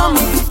how come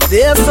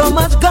there's so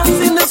much guns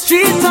in the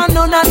streets and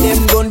none of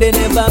them gun they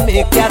never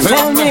make it?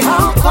 Tell me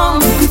how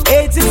come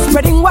AIDS is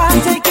spreading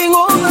wild, taking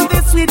over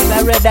this sweet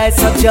paradise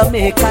of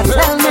Jamaica?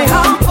 Tell me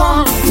how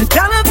come the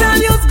dollar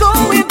value's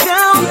going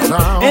down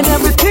and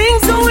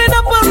everything's going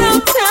up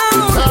around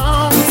town?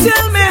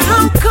 Tell me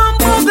how come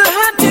Google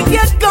had to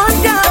get gunned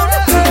down?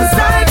 Cause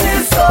life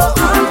is so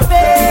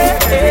unfair.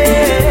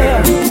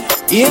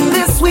 In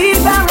this sweet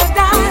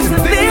paradise,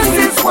 this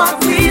is what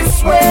we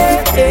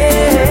swear.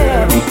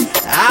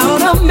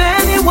 Out of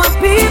many one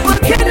people,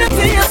 can you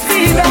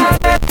see that?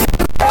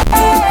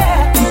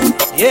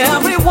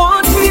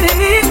 Everyone treated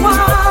equal,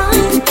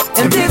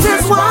 and this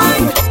is why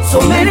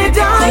so many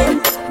die,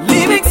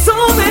 leaving so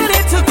many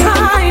to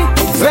cry.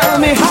 Tell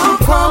me how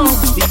come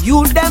the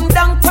youth them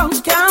downtown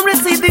can't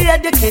receive the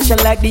education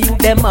like the youth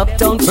them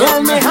uptown?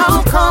 Tell me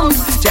how come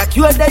Jack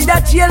you died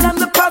at jail and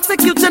the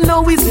prosecutor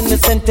know he's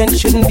innocent and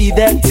shouldn't be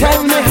there?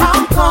 Tell me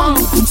how come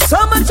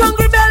so much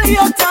hungry belly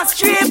out the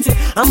street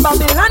and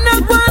Babylon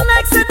not one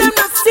like say them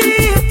not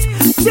see it?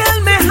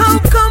 Tell me how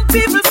come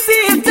people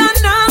see it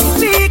and not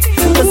speak?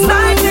 Cause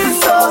life is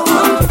so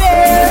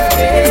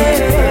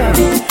unfair.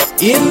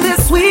 In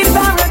this sweet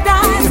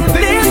paradise,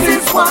 this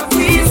is what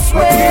we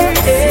swear.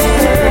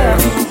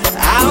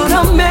 Out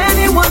of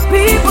many one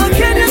people,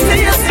 can you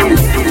see us?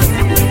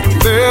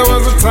 There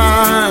was a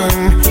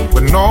time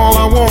when all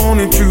I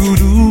wanted to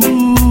do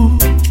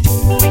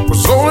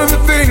was only the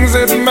things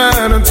that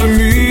mattered to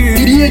me.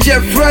 DJ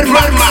Fred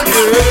Marma.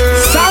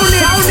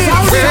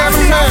 Where a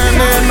man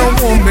and a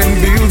woman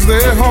builds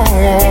their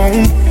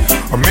home,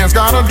 a man's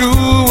gotta do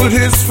what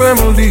his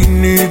family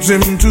needs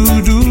him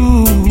to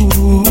do.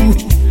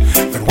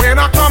 That when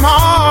I come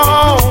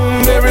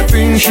home,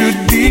 everything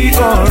should be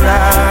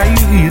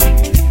alright.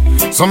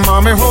 So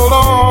mommy, hold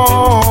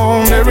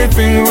on,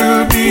 everything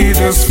will be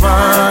just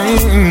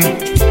fine.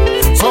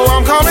 So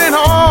I'm coming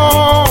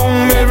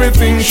home,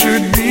 everything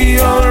should be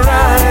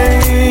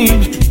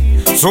alright.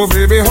 So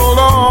baby, hold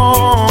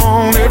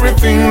on,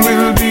 everything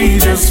will be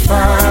just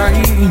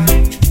fine.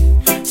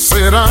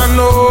 Said I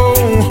know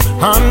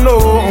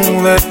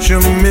that you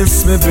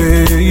miss me,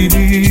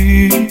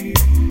 baby.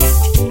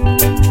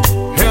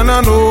 And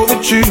I know the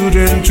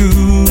children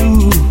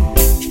too.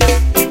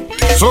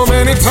 So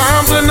many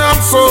times when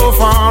I'm so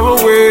far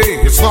away,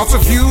 it's thoughts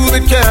of you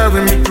that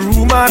carry me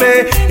through my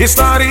day. It's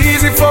not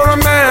easy for a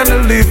man to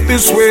live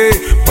this way,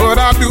 but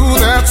I do,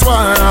 that's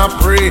why I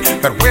pray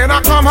that when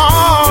I come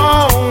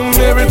home,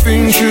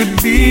 everything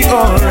should be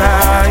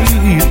alright.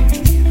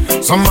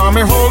 So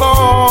mommy, hold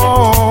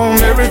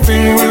on,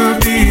 everything will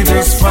be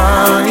just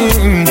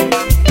fine.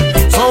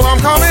 So I'm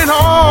coming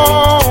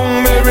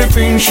home,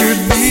 everything should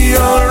be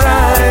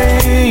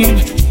alright.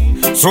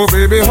 So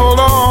baby, hold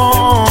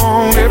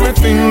on,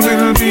 everything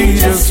will be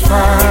just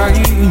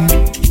fine.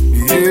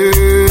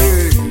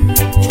 Yeah,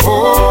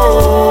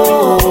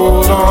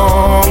 hold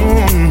on.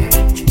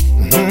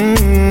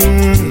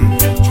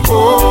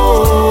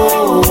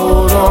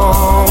 Hold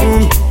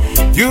on.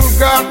 You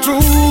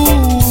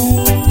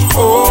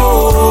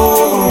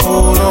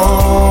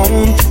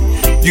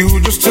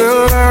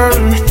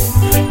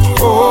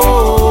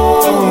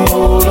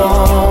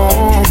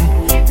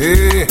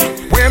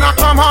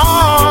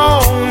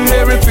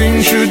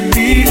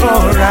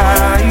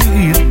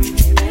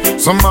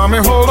So mommy,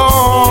 hold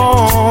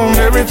on,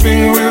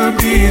 everything will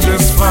be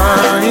just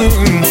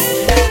fine.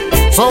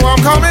 So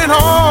I'm coming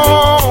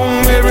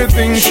home,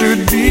 everything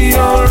should be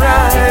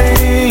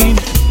alright.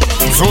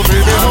 So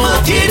baby, I'm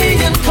a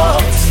Gideon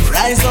cause,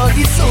 rise all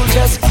ye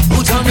soldiers,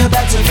 put on your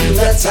battlefield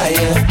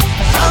attire.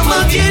 I'm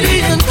a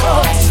Gideon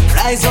cause,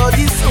 rise all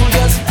ye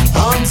soldiers,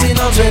 arms in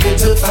arms ready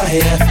to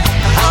fire.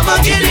 I'm a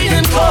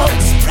Gideon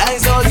cause,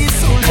 rise all ye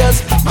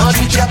soldiers,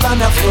 march with Japan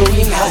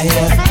flowing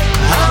higher.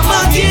 I'm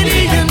a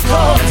Gideon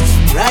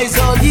cause, rise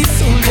all ye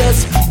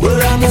soldiers,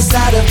 we're on the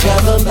side of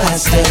Travel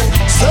Master.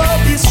 So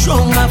be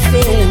strong my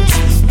friends,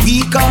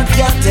 we can't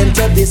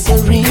enter this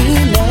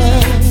arena.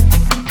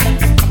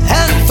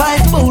 And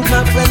fight bold,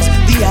 my friends.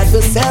 The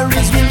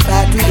adversaries will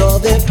fight with all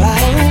their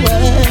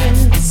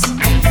powers.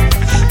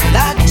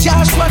 Like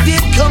Joshua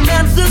did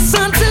command the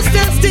sun to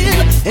stand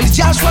still, and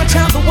Joshua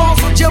turned the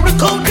walls of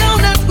Jericho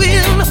down at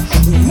will.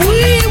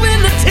 We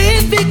will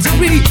attain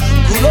victory,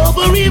 good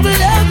over evil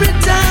every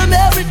time,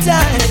 every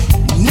time.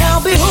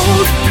 Now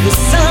behold, the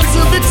signs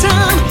of the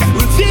time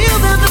reveal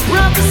that the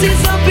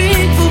prophecies are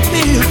being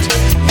fulfilled.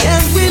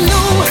 And we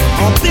know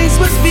all things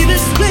must be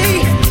this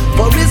way,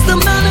 for it's the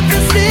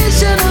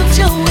manifestation of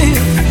your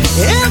will.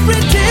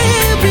 Every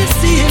day we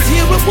see and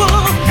hear a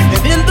war,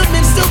 and in the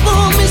midst of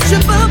all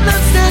mischief I'm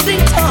not standing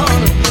tall.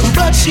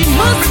 But she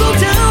must go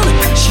down,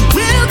 she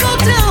will go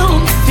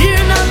down.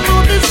 Fear not,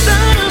 for the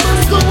sun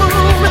must go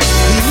on.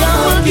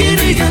 The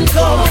Gideon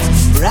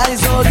calls,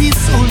 rise all ye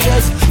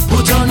soldiers,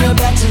 put on your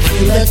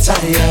battlefield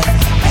attire.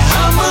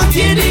 I'm a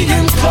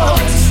Gideon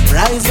cause,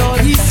 rise all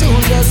ye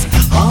soldiers,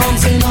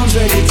 arms in arms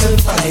ready to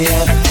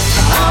fire.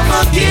 I'm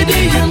a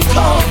Gideon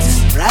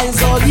cause,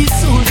 rise all ye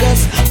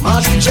soldiers,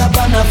 march with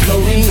Japan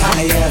flowing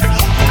higher.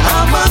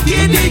 I'm a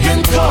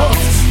Gideon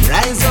cause,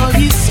 rise all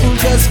ye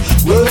soldiers,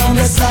 we're on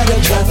the side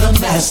of Travel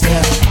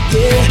Master.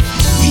 Yeah,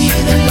 hear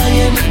the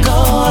lion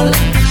call,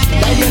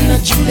 Lion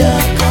of Judah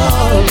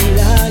call,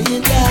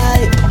 lion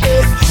die.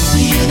 Yeah,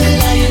 hear the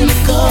lion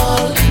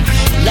call,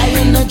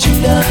 Lion of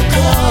Judah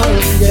call,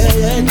 yeah,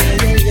 yeah,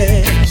 yeah,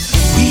 yeah.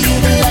 We hear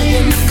the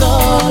lion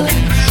call,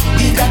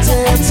 we got to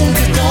answer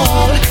the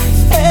call,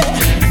 yeah,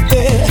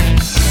 yeah.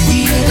 We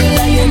hear the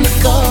lion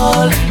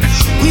call,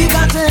 we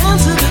got to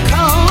answer the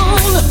call.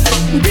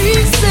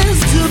 This says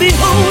to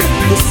behold,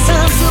 the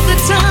signs of the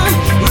time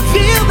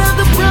reveal that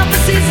the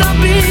prophecies are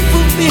being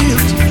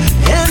fulfilled.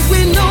 And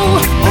we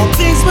know all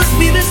things must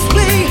be this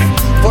way,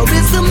 for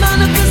it's the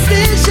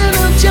manifestation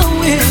of your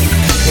will.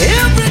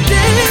 Every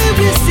day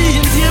we see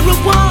and hear a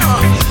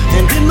war,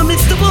 and in the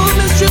midst of all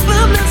mischief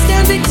I'm not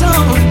standing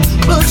tall.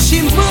 But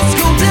she must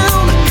go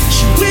down,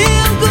 she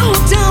will go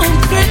down.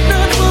 Fret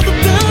not, for the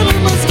battle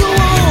must go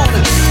on.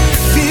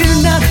 Fear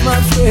not, my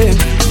friend,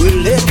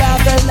 we're led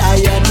by the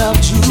Lion of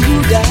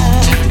Judah.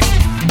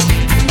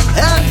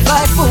 And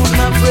fight for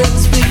my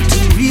friends,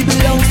 victory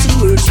belongs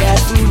to Earth's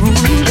rightful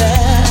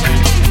ruler.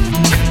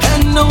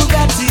 And know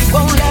that he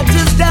won't let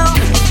us down.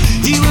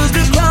 He was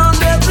the ground,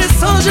 every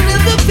soldier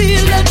in the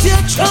field, let your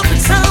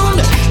trumpet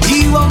sound.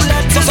 He won't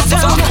let us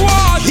down.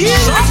 He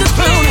was the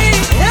ground,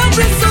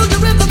 every soldier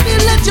in the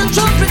field, let your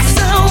trumpet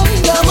sound.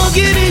 I'm a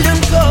Gideon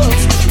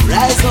cause,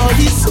 rise all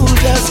these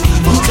soldiers,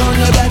 put on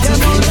your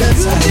battlefield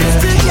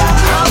attire.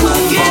 I'm a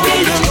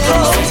Gideon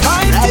cause,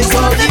 rise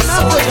all these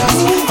soldiers.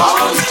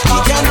 We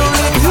can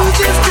only do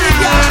this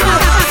together.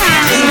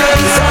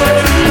 It's a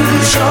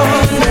revolution,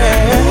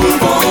 yeah.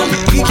 Move on.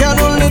 We can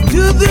only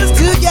do this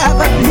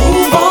together.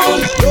 Move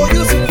on. No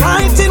use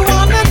fighting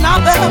one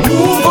another.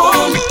 Move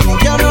on. We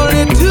can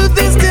only do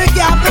this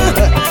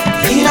together.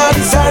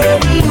 It's a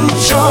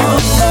revolution.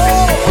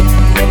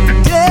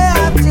 Day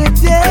after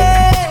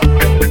day,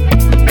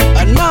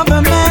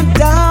 another man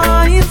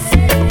dies.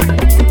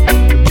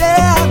 Day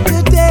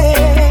after day,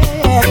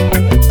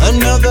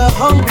 another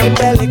hungry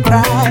belly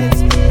cries.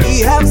 We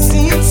have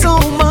seen so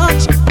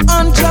much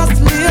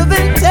unjust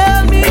living.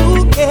 Tell me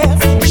who cares.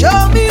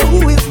 Show me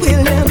who is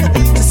willing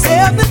to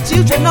save the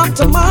children of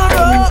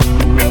tomorrow.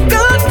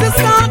 Got to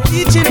start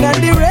teaching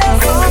and the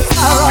rest of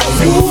sorrow.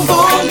 Move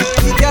on.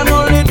 We can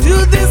only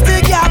do this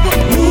together.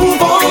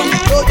 Move on.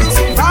 No use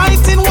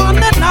fighting one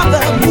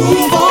another.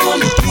 Move on.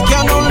 We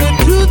can only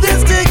do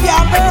this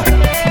together.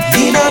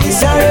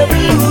 It's a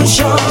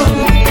revolution.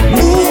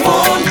 Move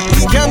on.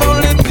 We can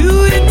only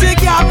do it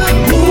together.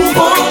 Move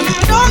on.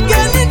 Don't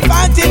get it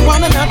fighting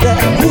one another.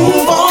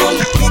 Move on.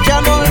 We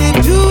can only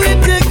do it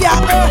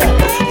together.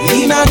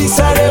 It's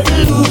a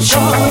revolution.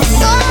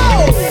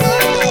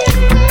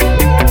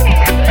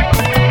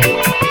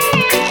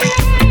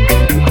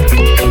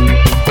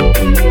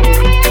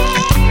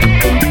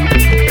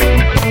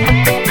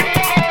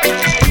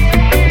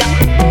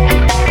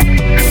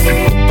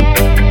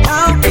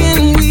 How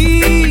can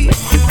we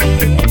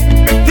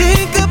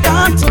think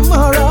about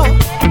tomorrow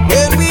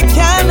when we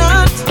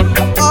cannot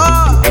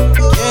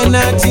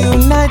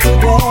unite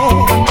today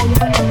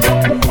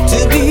to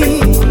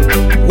be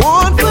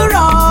one for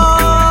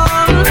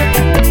all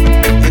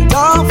and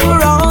all for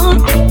all?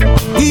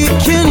 We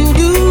can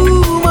do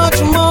much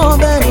more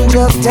than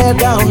just tear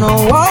down a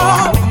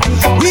wall.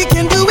 We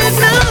can do it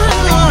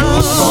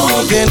now.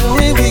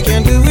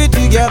 can do it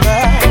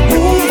together.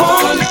 Move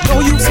on, no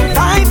use in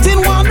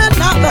fighting one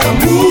another.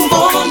 Move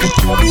on,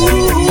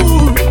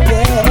 ooh,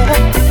 yeah.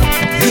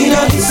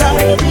 This a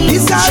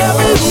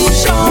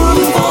revolution.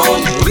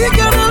 We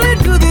can only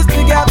do this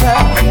together.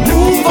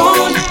 Move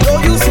on, no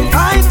use in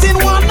fighting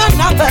one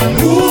another.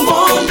 Move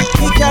on,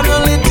 we can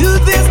only do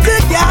this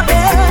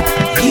together.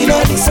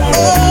 This a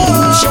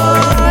revolution.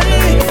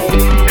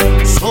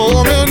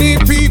 So many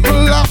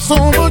people have so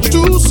much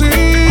to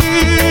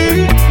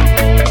say,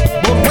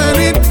 but when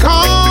it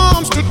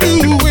comes to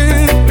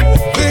doing,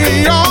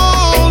 they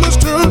all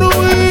just turn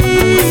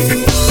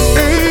away.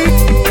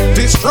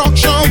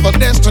 Destruction, the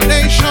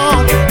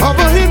destination of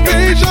an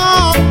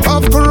invasion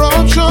of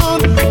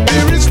corruption.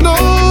 There is no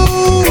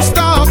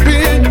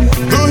stopping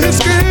the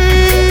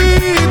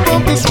escape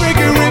of this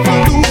reggae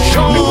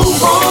revolution.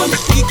 Move on,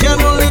 we can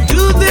only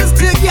do this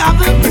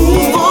together.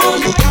 Move on,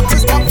 we got to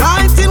stop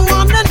fighting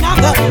one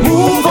another.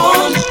 Move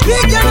on, we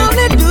can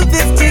only do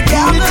this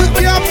together.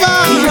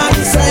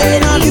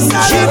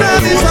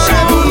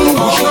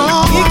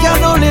 We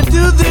can only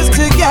do this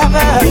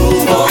together.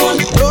 Move on,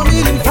 no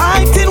need in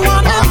fighting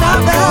one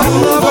another.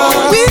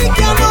 We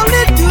can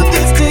only do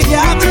this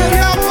together.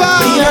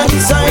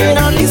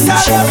 This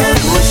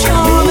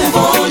revolution.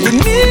 We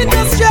need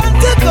the strength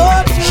to go.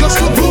 Just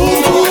to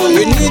move on.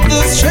 We need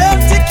the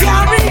strength to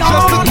carry on.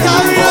 Just to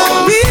carry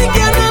on. We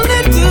can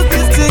only do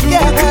this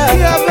together.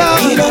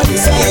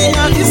 This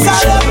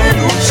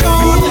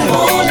revolution.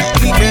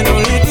 We can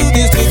only do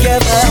this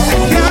together.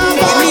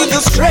 We need the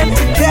strength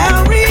to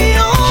carry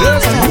on.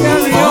 Just to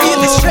carry on. We need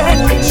the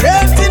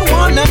strength in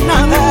one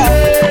another.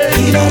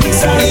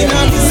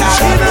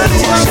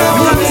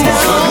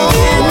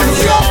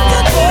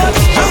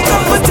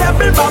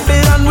 Uncomfortable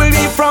Babylon will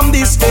be from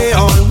this day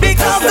on,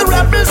 because the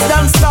rebels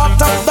done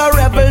start up the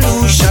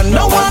revolution.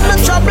 No one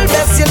in trouble,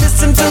 best you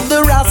listen to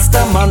the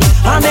Rastaman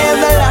and hail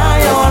the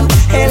lion,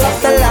 hail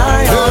up the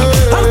lion.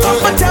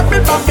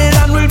 Uncomfortable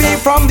Babylon will be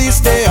from this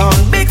day on,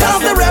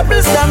 because the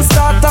rebels done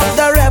start up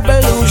the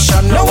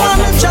revolution. No one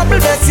in trouble,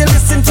 best you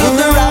listen to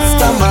the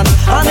Rastaman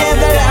and hail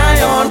the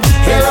lion,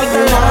 hail up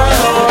the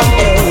lion.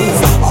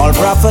 All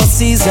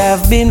prophecies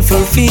have been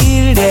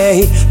fulfilled,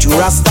 eh? To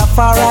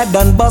Rastafari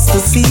done bust the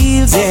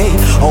seals, eh?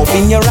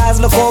 Open your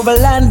eyes, look over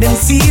land and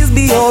seas.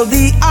 Behold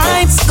the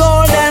heights,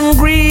 gold and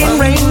green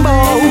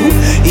rainbow.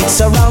 It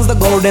surrounds the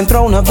golden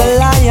throne of the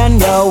Lion,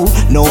 yo.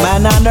 No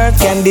man on earth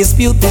can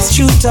dispute this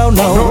truth, oh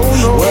no.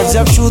 Words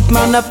of truth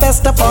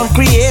manifest upon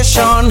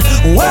creation.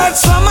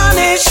 Words from a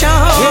nation.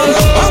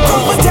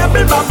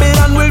 Uncomfortable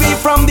Babylon will be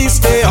from this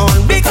day on,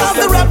 because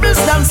the rebels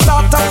done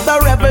start up the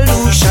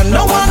revolution.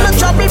 No one in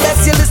trouble,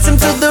 best you listen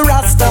to the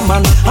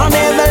Rastaman and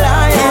hail the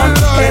lion,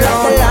 hail up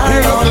the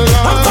lion.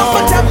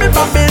 Uncomfortable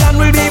Babylon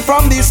will be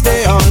from this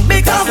day on,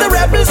 because the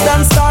rebels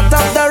done start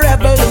up the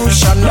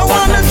revolution. No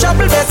one in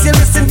trouble, best you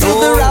listen to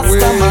the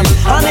Rastaman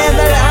and hail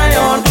the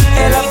lion,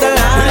 hail up the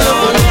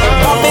lion.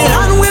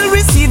 Babylon will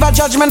receive a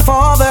judgment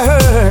for the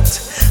hurt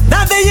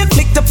that they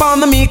inflict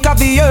upon the meek of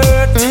the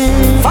earth.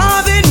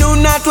 For they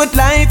knew not what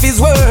life is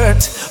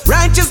worth.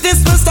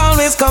 Righteousness must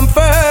always come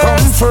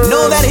first.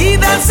 Know that he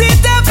that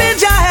sitteth in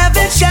your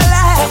heaven shall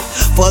laugh,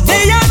 for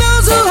they are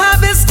those who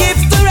have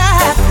escaped the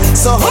wrath.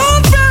 So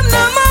hold firm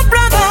now, my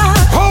brother.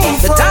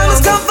 The time has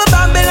come for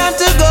Babylon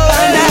to go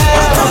down.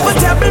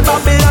 Uncomfortable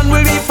Babylon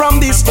will be from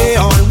this day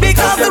on,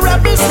 because the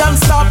rebels done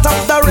start up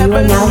the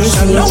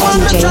revolution. No one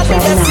in trouble,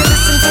 best you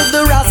listen to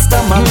the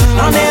Rastaman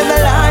and hail the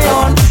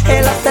lion,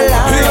 hail up the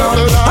lion.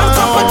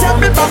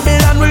 Uncomfortable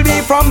Babylon will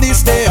be from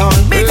this day on,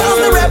 because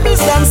the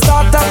rebels done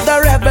start up the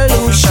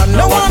revolution.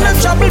 No one in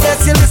trouble,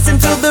 best you listen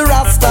to the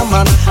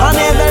Rastaman and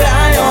hail the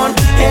lion,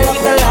 hail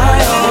up the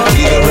lion.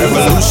 The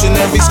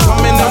revolutionaries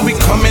coming and we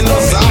coming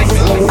outside.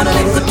 And I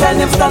like to tell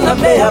them stand up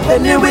there up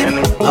anyway.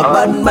 A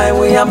bad mind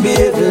way and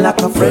behaving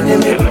like a friend of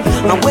me.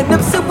 And when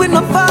them say we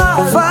no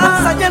far,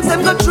 against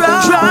them go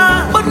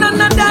try. But none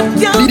of that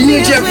can be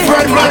DJ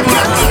Fredman.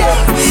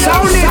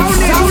 Sound it.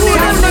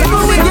 Them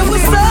never we give we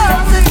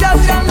serve the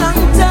judge a long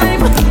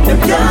time. Them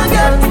can't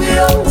get me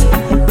out.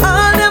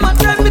 All them a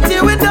try me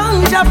till we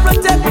down, just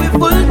protect we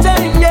full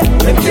time. Yeah,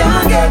 them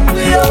can't get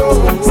me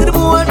out. See the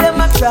more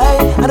them a try,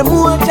 and the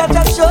more judge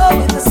a show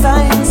with the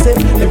signs.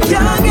 Them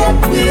can't get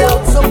me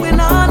out. So we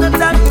not on the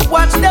time to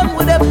watch them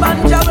with the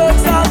panja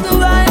works all the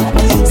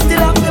while. Still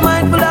have the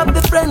mindful of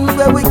the friends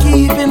where we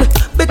keeping,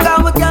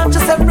 because we can't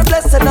just every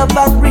blessing of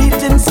our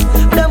greetings.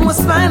 Them was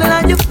smiling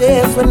on your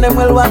face when them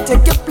will want to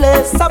take your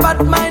place.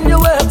 About mind your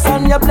works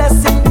and your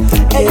blessing.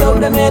 Hey yo,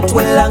 them hate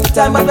we long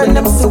time, and when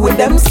them see with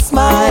them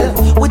smile,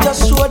 we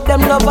just show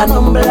them love and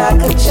humble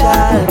like a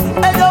child.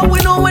 Hey yo, we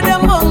know what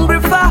them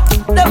hungry for.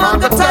 Them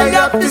hunger tired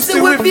up to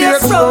see we be a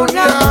sound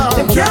now.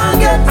 Them can't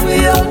get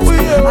me out.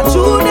 I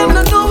true them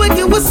don't know we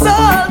give us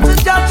all to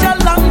judge a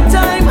long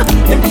time.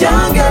 Them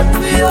can't get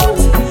me out.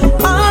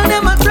 All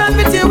them a try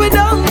me till we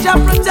down,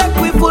 just protect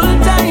we full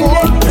time.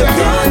 Them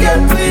can't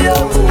get me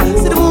out.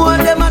 See the more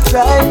them a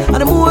try,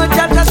 and the more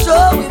judge a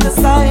show with the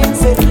signs.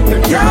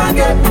 Them can't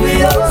get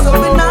me out. So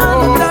we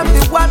now no time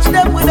to watch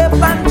them with the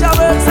bunch of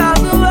works all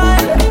the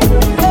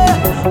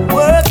while.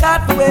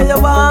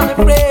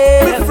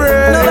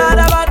 friend. No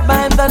matter what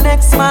mind the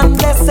next man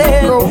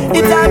blessing.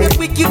 It target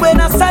wicked when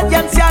a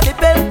science ya the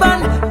bell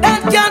pan.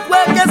 That can't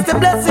work against the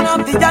blessing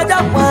of the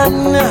other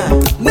one.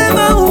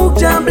 Never who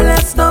can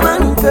bless, no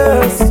man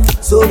curse.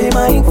 So be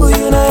mindful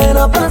you not end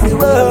up as the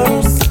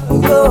worst.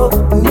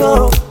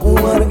 No,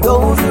 what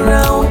goes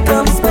around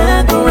comes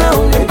back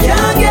around. You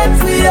can't get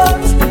free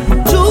out.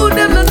 True,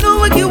 them don't know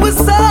what you was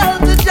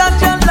sold to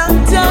judge a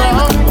long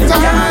time. You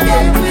can't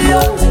get free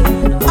out.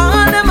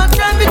 All them a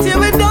try to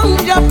tear it down,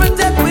 just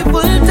protect me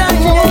full time.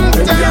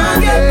 You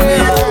can't get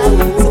free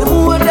out. So the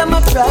more them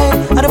a try,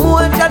 and the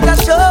more judge a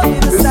show me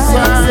the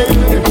signs.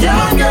 You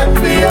can't get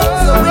free out.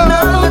 So we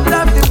now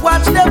have to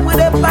watch them with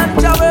their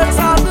panja works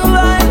all the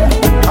while.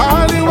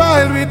 All the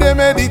while we dey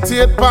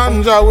meditate,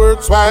 panja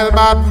works while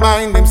bad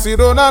mind them sit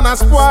down and a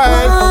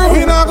spoil.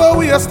 We not go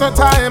waste no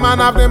time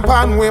and have them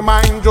pan we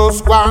mind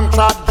just go and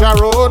track your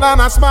road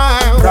and a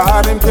smile.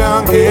 God them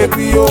can't get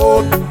me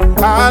out.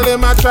 All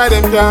them a try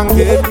them can't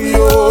get me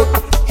out.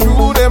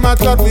 Through them a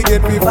chat we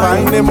get we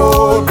find them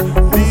out.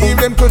 Leave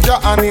them to your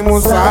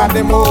animals, sort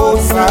them out,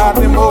 sort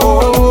them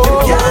out.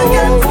 You can't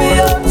get me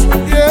out.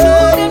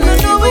 True them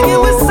don't know when you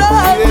was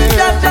sold to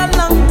judge a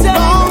long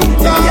time.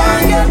 You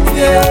can't get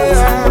me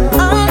out.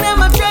 All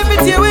them a try to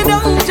tear it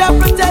down, just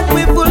protect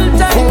me full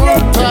time.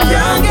 You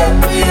can't get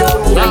me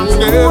out.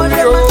 The more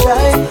them a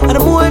try, and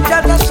the more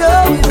judge a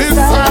show me the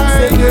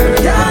signs. You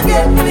can't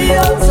get me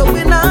out. So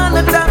we now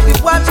the time we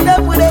watch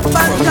them with a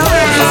panja.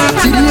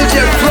 DJ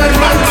Fred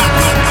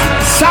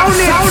Sound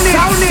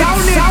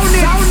it.